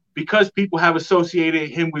Roman because people have associated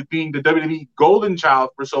him with being the WWE golden child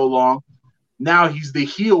for so long. Now he's the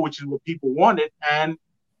heel, which is what people wanted, and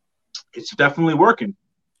it's definitely working.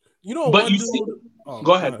 Go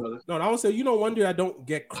ahead, brother. No, I would say, one dude I don't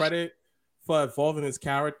get credit for evolving his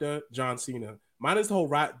character, John Cena. Mine is the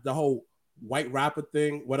whole white rapper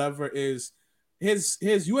thing, whatever is his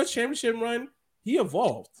U.S. Championship run. He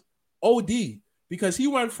evolved, OD, because he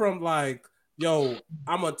went from like, yo,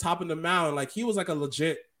 I'm on top of the mountain, like he was like a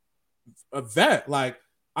legit vet. Like,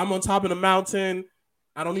 I'm on top of the mountain,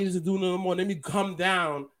 I don't need to do no more. Let me come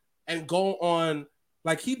down and go on.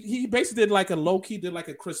 Like he basically did like a low key, did like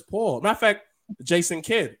a Chris Paul. Matter of fact, Jason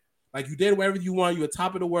Kidd. Like, you did whatever you want. You were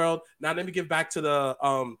top of the world. Now let me give back to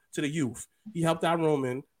the youth. He helped out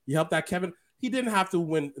Roman. He helped out Kevin. He didn't have to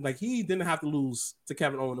win. Like, he didn't have to lose to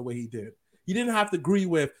Kevin Owens the way he did. He didn't have to agree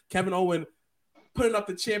with Kevin Owens putting up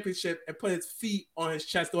the championship and put his feet on his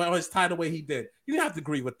chest or his tie the way he did. He didn't have to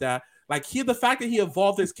agree with that. Like, the fact that he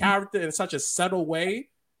evolved his character in such a subtle way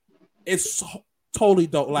is so, totally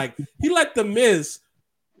dope. Like, he let The Miz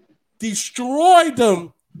destroy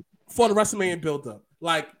them for the WrestleMania build-up.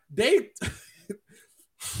 Like, they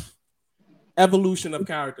evolution of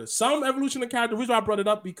character. Some evolution of character, the reason why I brought it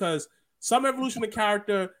up, because some evolution of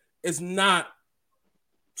character is not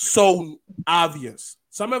so obvious.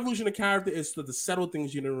 Some evolution of character is to the subtle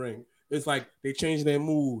things in the ring. It's like they change their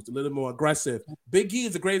moves, a little more aggressive. Big E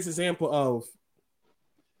is the greatest example of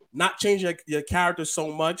not changing your character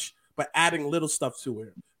so much, but adding little stuff to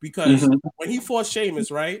it. Because when he fought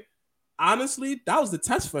Sheamus, right? Honestly, that was the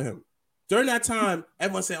test for him. During that time,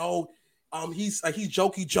 everyone said, "Oh, he's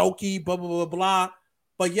jokey, blah blah blah blah."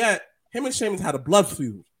 But yet, him and Sheamus had a blood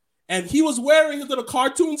feud, and he was wearing his little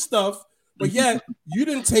cartoon stuff. But yet, you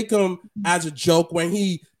didn't take him as a joke when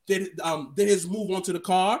he did his move onto the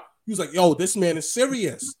car. He was like, "Yo, this man is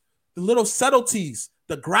serious." The little subtleties,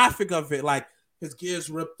 the graphic of it, like his gears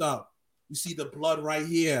ripped up. You see the blood right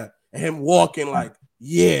here, and him walking like,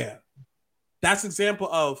 yeah. That's an example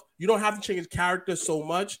of you don't have to change character so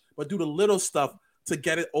much, but do the little stuff to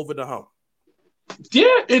get it over the hump.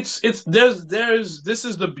 Yeah, this is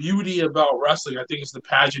the beauty about wrestling. I think it's the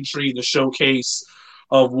pageantry, the showcase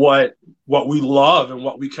of what we love and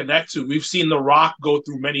what we connect to. We've seen The Rock go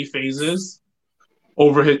through many phases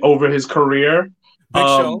over his career. Big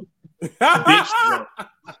Show. Big Show.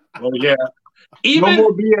 Oh yeah.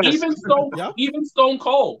 Even Stone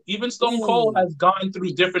Cold. Even Stone Cold has gone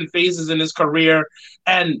through different phases in his career,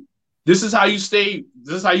 and this is how you stay.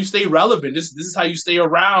 This is how you stay relevant. This is how you stay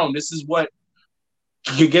around. This is what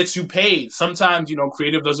gets you paid. Sometimes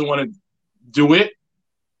creative doesn't want to do it.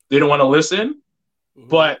 They don't want to listen.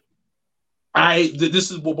 But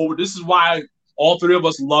this is why all three of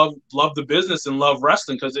us love the business and love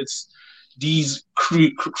wrestling because it's these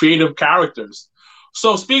creative characters.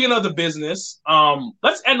 So speaking of the business,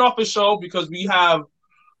 let's end off the show because we have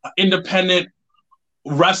an independent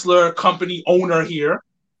wrestler company owner here.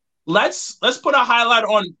 Let's put a highlight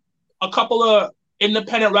on a couple of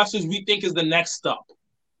independent wrestlers we think is the next step.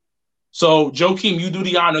 So Joakim, you do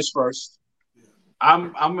the honors first.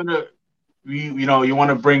 I'm gonna, you want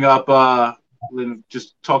to bring up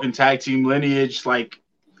just talking tag team lineage like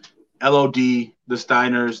LOD, the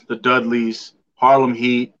Steiners, the Dudleys, Harlem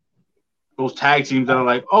Heat, those tag teams that are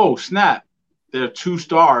like, oh snap, they're 2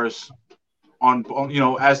 stars on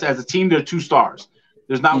as a team they're 2 stars.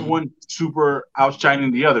 There's not one super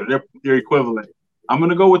outshining the other. They're equivalent. I'm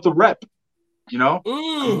gonna go with the Rep. Dave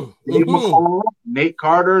McCall, Nate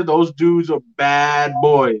Carter, those dudes are bad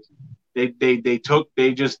boys. They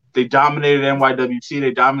dominated NYWC.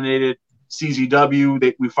 They dominated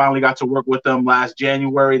CZW. We finally got to work with them last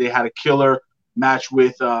January. They had a killer match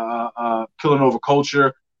with Killing Over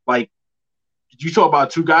Culture. Like, you talk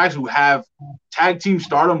about 2 guys who have tag team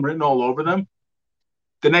stardom written all over them.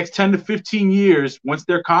 The next 10 to 15 years, once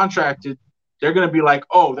they're contracted, they're going to be like,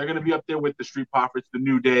 oh, they're going to be up there with the Street Profits, the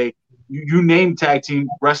New Day. You name tag team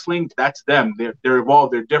wrestling, that's them. They're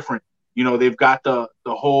evolved. They're different. They've got the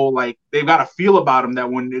whole, like, they've got a feel about them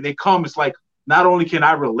that when they come, it's like, not only can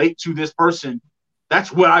I relate to this person,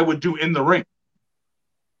 that's what I would do in the ring.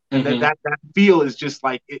 And that feel is just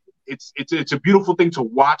like, it's a beautiful thing to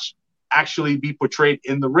watch actually be portrayed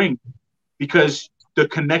in the ring because the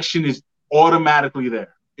connection is automatically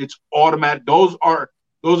there. It's automatic. Those are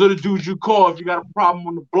the dudes you call if you got a problem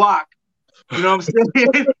on the block. You know what I'm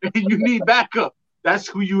saying? You need backup. That's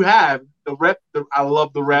who you have. The Rep. I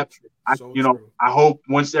love the Rep. I hope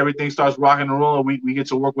once everything starts rocking and rolling, we get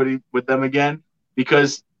to work with them again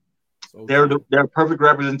because they're a perfect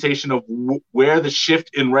representation of where the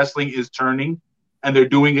shift in wrestling is turning, and they're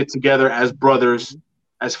doing it together as brothers,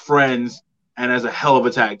 as friends, and as a hell of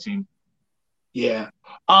a tag team. Yeah.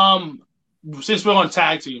 Since we're on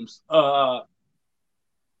tag teams,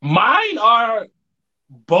 mine are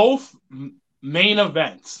both main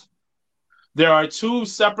events. There are 2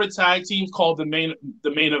 separate tag teams called the main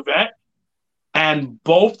event, and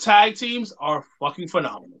both tag teams are fucking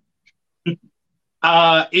phenomenal.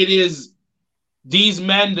 It is these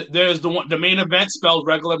men. There's the main event spelled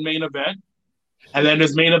regular main event, and then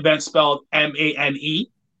there's main event spelled MANE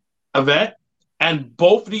event, and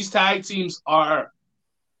both of these tag teams are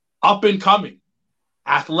up and coming,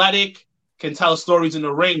 athletic, can tell stories in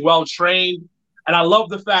the ring, well trained, and I love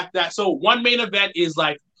the fact that one main event is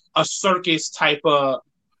like a circus type of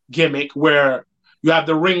gimmick where you have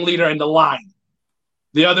the ringleader and the line.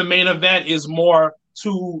 The other main event is more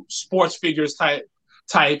 2 sports figures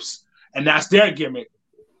types, and that's their gimmick.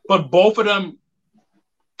 But both of them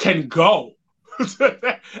can go,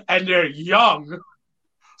 and they're young,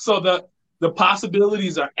 so the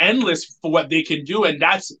possibilities are endless for what they can do, and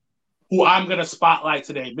that's who I'm gonna spotlight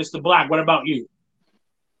today, Mr. Black. What about you?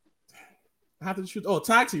 I have to choose. Oh,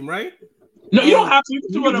 tag team, right? No, you don't have to. You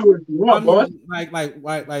can do whatever.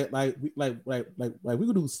 We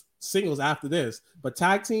could do singles after this, but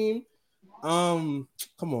tag team. Come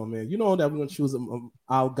on, man. You know that we're gonna choose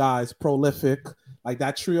our guys prolific. Like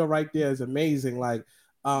that trio right there is amazing. Like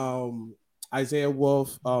Isaiah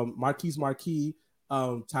Wolf, Marquis,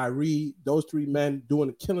 Tyree. Those 3 men doing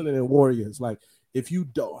the killing it in Warriors. Like if you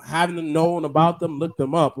haven't known about them, look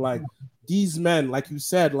them up. Like these men, like you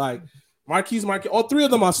said, like. Marquis, all 3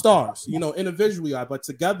 of them are stars, individually, but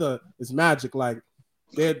together it's magic. Like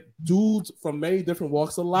they're dudes from many different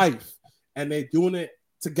walks of life, and they're doing it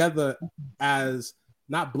together as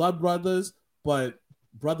not blood brothers, but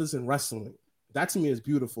brothers in wrestling. That to me is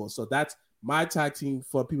beautiful. So that's my tag team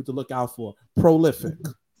for people to look out for. Prolific.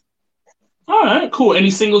 All right, cool.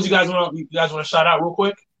 Any singles you guys want to shout out real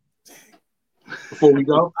quick before we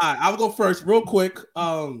go? All right, I'll go first, real quick.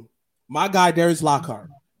 My guy Darius Lockhart.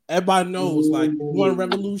 Everybody knows, like, you want a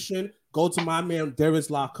revolution, go to my man, Darius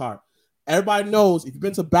Lockhart. Everybody knows, if you've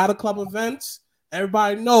been to Battle Club events,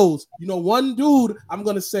 everybody knows, one dude, I'm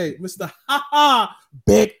going to say, Mr.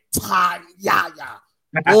 Big Time Yaya.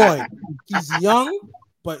 Boy, he's young,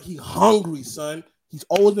 but he's hungry, son. He's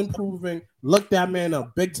always improving. Look that man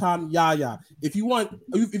up, Big Time Yaya. If you want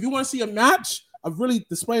to see a match of really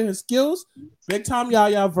displaying his skills, Big Time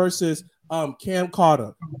Yaya versus Cam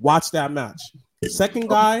Carter. Watch that match. Second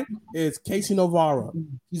guy is Casey Navarro.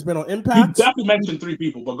 He's been on Impact. You definitely mentioned 3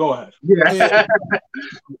 people, but go ahead. Yeah.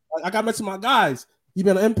 I got to mention my guys. He's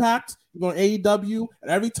been on Impact. He's been on AEW. And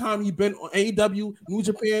every time he's been on AEW, New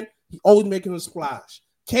Japan, he's always making a splash.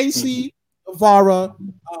 Casey Guevara,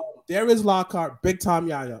 Darius Lockhart, Big Time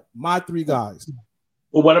Yaya. My 3 guys.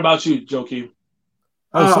 Well, what about you, Joakim?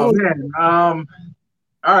 Man.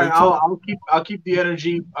 All right, I'll keep the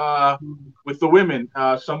energy with the women.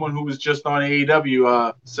 Someone who was just on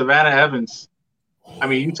AEW, Savannah Evans. I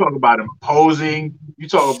mean, you talk about imposing. You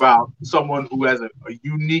talk about someone who has a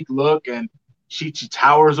unique look, and she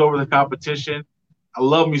towers over the competition. I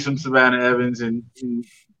love me some Savannah Evans, and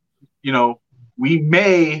you know, we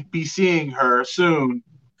may be seeing her soon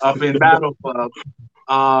up in Battle Club.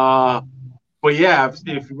 But yeah,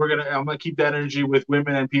 I'm gonna keep that energy with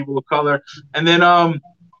women and people of color, and then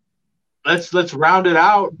let's round it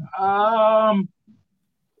out. How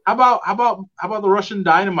about the Russian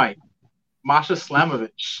Dynamite, Masha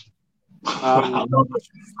Slamovich? I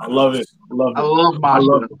love it. I love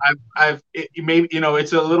Masha.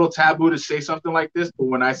 It's a little taboo to say something like this, but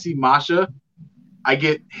when I see Masha, I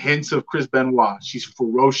get hints of Chris Benoit. She's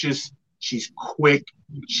ferocious. She's quick.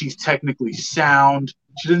 She's technically sound.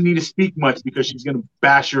 She doesn't need to speak much because she's gonna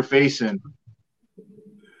bash your face in.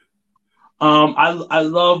 I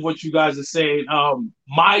love what you guys are saying.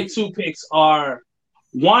 My 2 picks are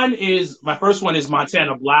my first one is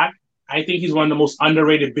Montana Black. I think he's one of the most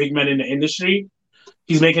underrated big men in the industry.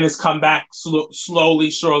 He's making his comeback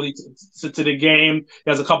slowly, surely to the game.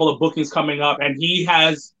 He has a couple of bookings coming up, and he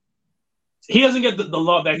doesn't get the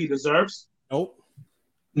love that he deserves. Nope.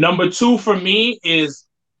 Number 2 for me is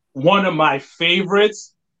one of my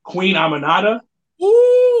favorites, Queen Aminata.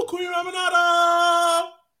 Ooh, Queen Aminata!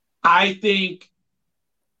 I think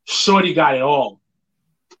Shorty got it all.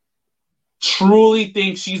 Truly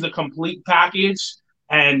think she's a complete package.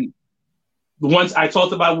 And once I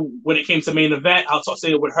talked about when it came to main event, I'll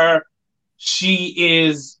say it with her. She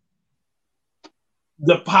is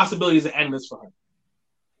the possibilities are endless for her.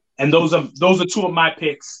 And those are 2 of my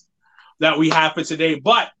picks that we have for today.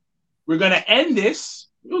 But we're gonna end this.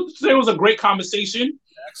 Today was a great conversation.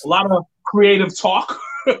 Excellent. A lot of creative talk.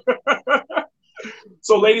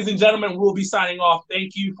 So, ladies and gentlemen, we'll be signing off.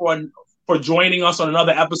 Thank you for joining us on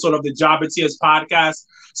another episode of the Job and Tears podcast.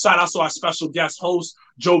 Shout out to our special guest host,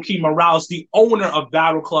 Joakim Morales, the owner of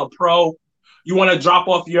Battle Club Pro. You want to drop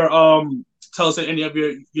off your tell us any of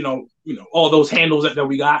your all those handles that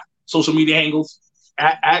we got, social media handles.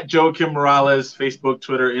 At Joakim Morales, Facebook,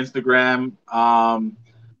 Twitter, Instagram,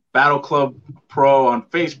 Battle Club Pro on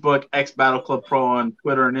Facebook, X Battle Club Pro on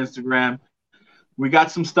Twitter and Instagram. We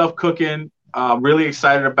got some stuff cooking. Really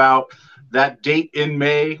excited about that date in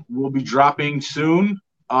May. We'll be dropping soon.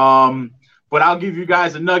 But I'll give you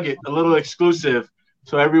guys a nugget, a little exclusive.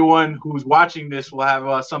 So everyone who's watching this will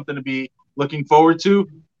have something to be looking forward to.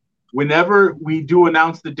 Whenever we do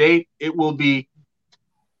announce the date, it will be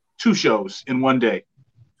 2 shows in one day.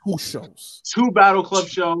 2 shows. 2 Battle Club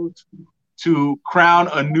shows to crown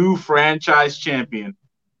a new franchise champion.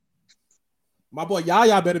 My boy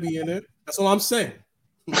Yaya better be in it. That's all I'm saying.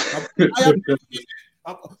 I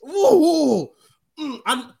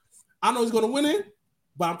know he's gonna win it,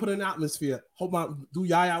 but I'm putting an atmosphere. Hope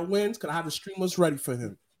Yaya wins because I have the streamers ready for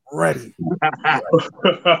him. Ready.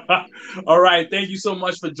 All right. Thank you so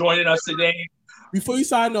much for joining us today. Before you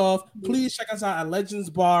sign off, please check us out at Legends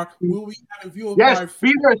Bar. We'll be having viewing party.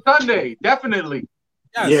 Be there Sunday, definitely.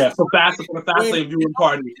 Yes. Yeah, for the Fastlane viewing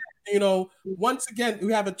party. Once again,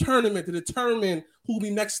 we have a tournament to determine who will be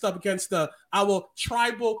next up against our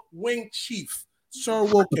tribal wing chief, Sir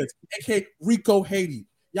Wilkins, aka Rico Haiti.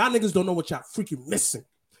 Y'all niggas don't know what y'all freaking missing.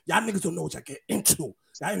 Y'all niggas don't know what y'all get into.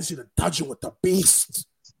 Y'all didn't see the dungeon with the beast.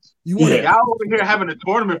 Y'all over here having a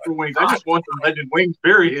tournament for wings. I just want some legend wings,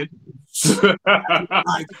 period.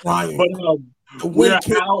 I'm crying. But, the win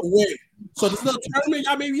can't win. So this little tournament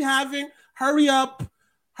y'all may be having, hurry up,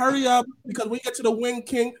 because when you get to the Wing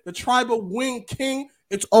King, the tribal Wing King,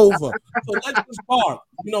 it's over. So Legends Bar,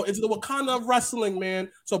 it's the Wakanda of wrestling,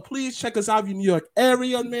 man. So please check us out in the New York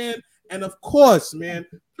area, man. And of course, man,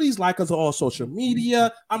 please like us on all social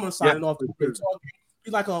media. I'm gonna sign off. Please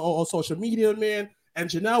like us on all social media, man. And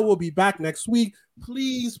Janelle will be back next week.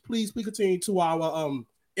 Please continue to our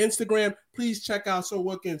Instagram. Please check out Sir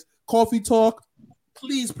Wilkins Coffee Talk.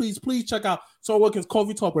 Please check out Sir Wilkins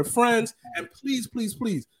Coffee Talk with friends. And please,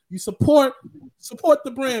 you support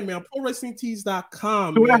the brand, man.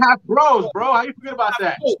 ProWrestlingTees.com. 2.5 Bros, bro. How you forget about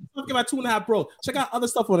that? Don't forget about 2.5 Bros. Check out other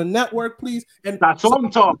stuff on the network, please. And Sazon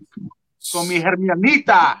Talk. Con mi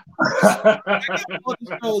hermanita.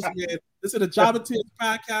 This is the Job and Tears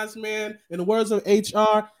podcast, man. In the words of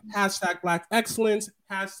HR, #Black Excellence,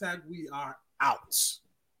 #We Are Out.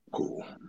 Cool.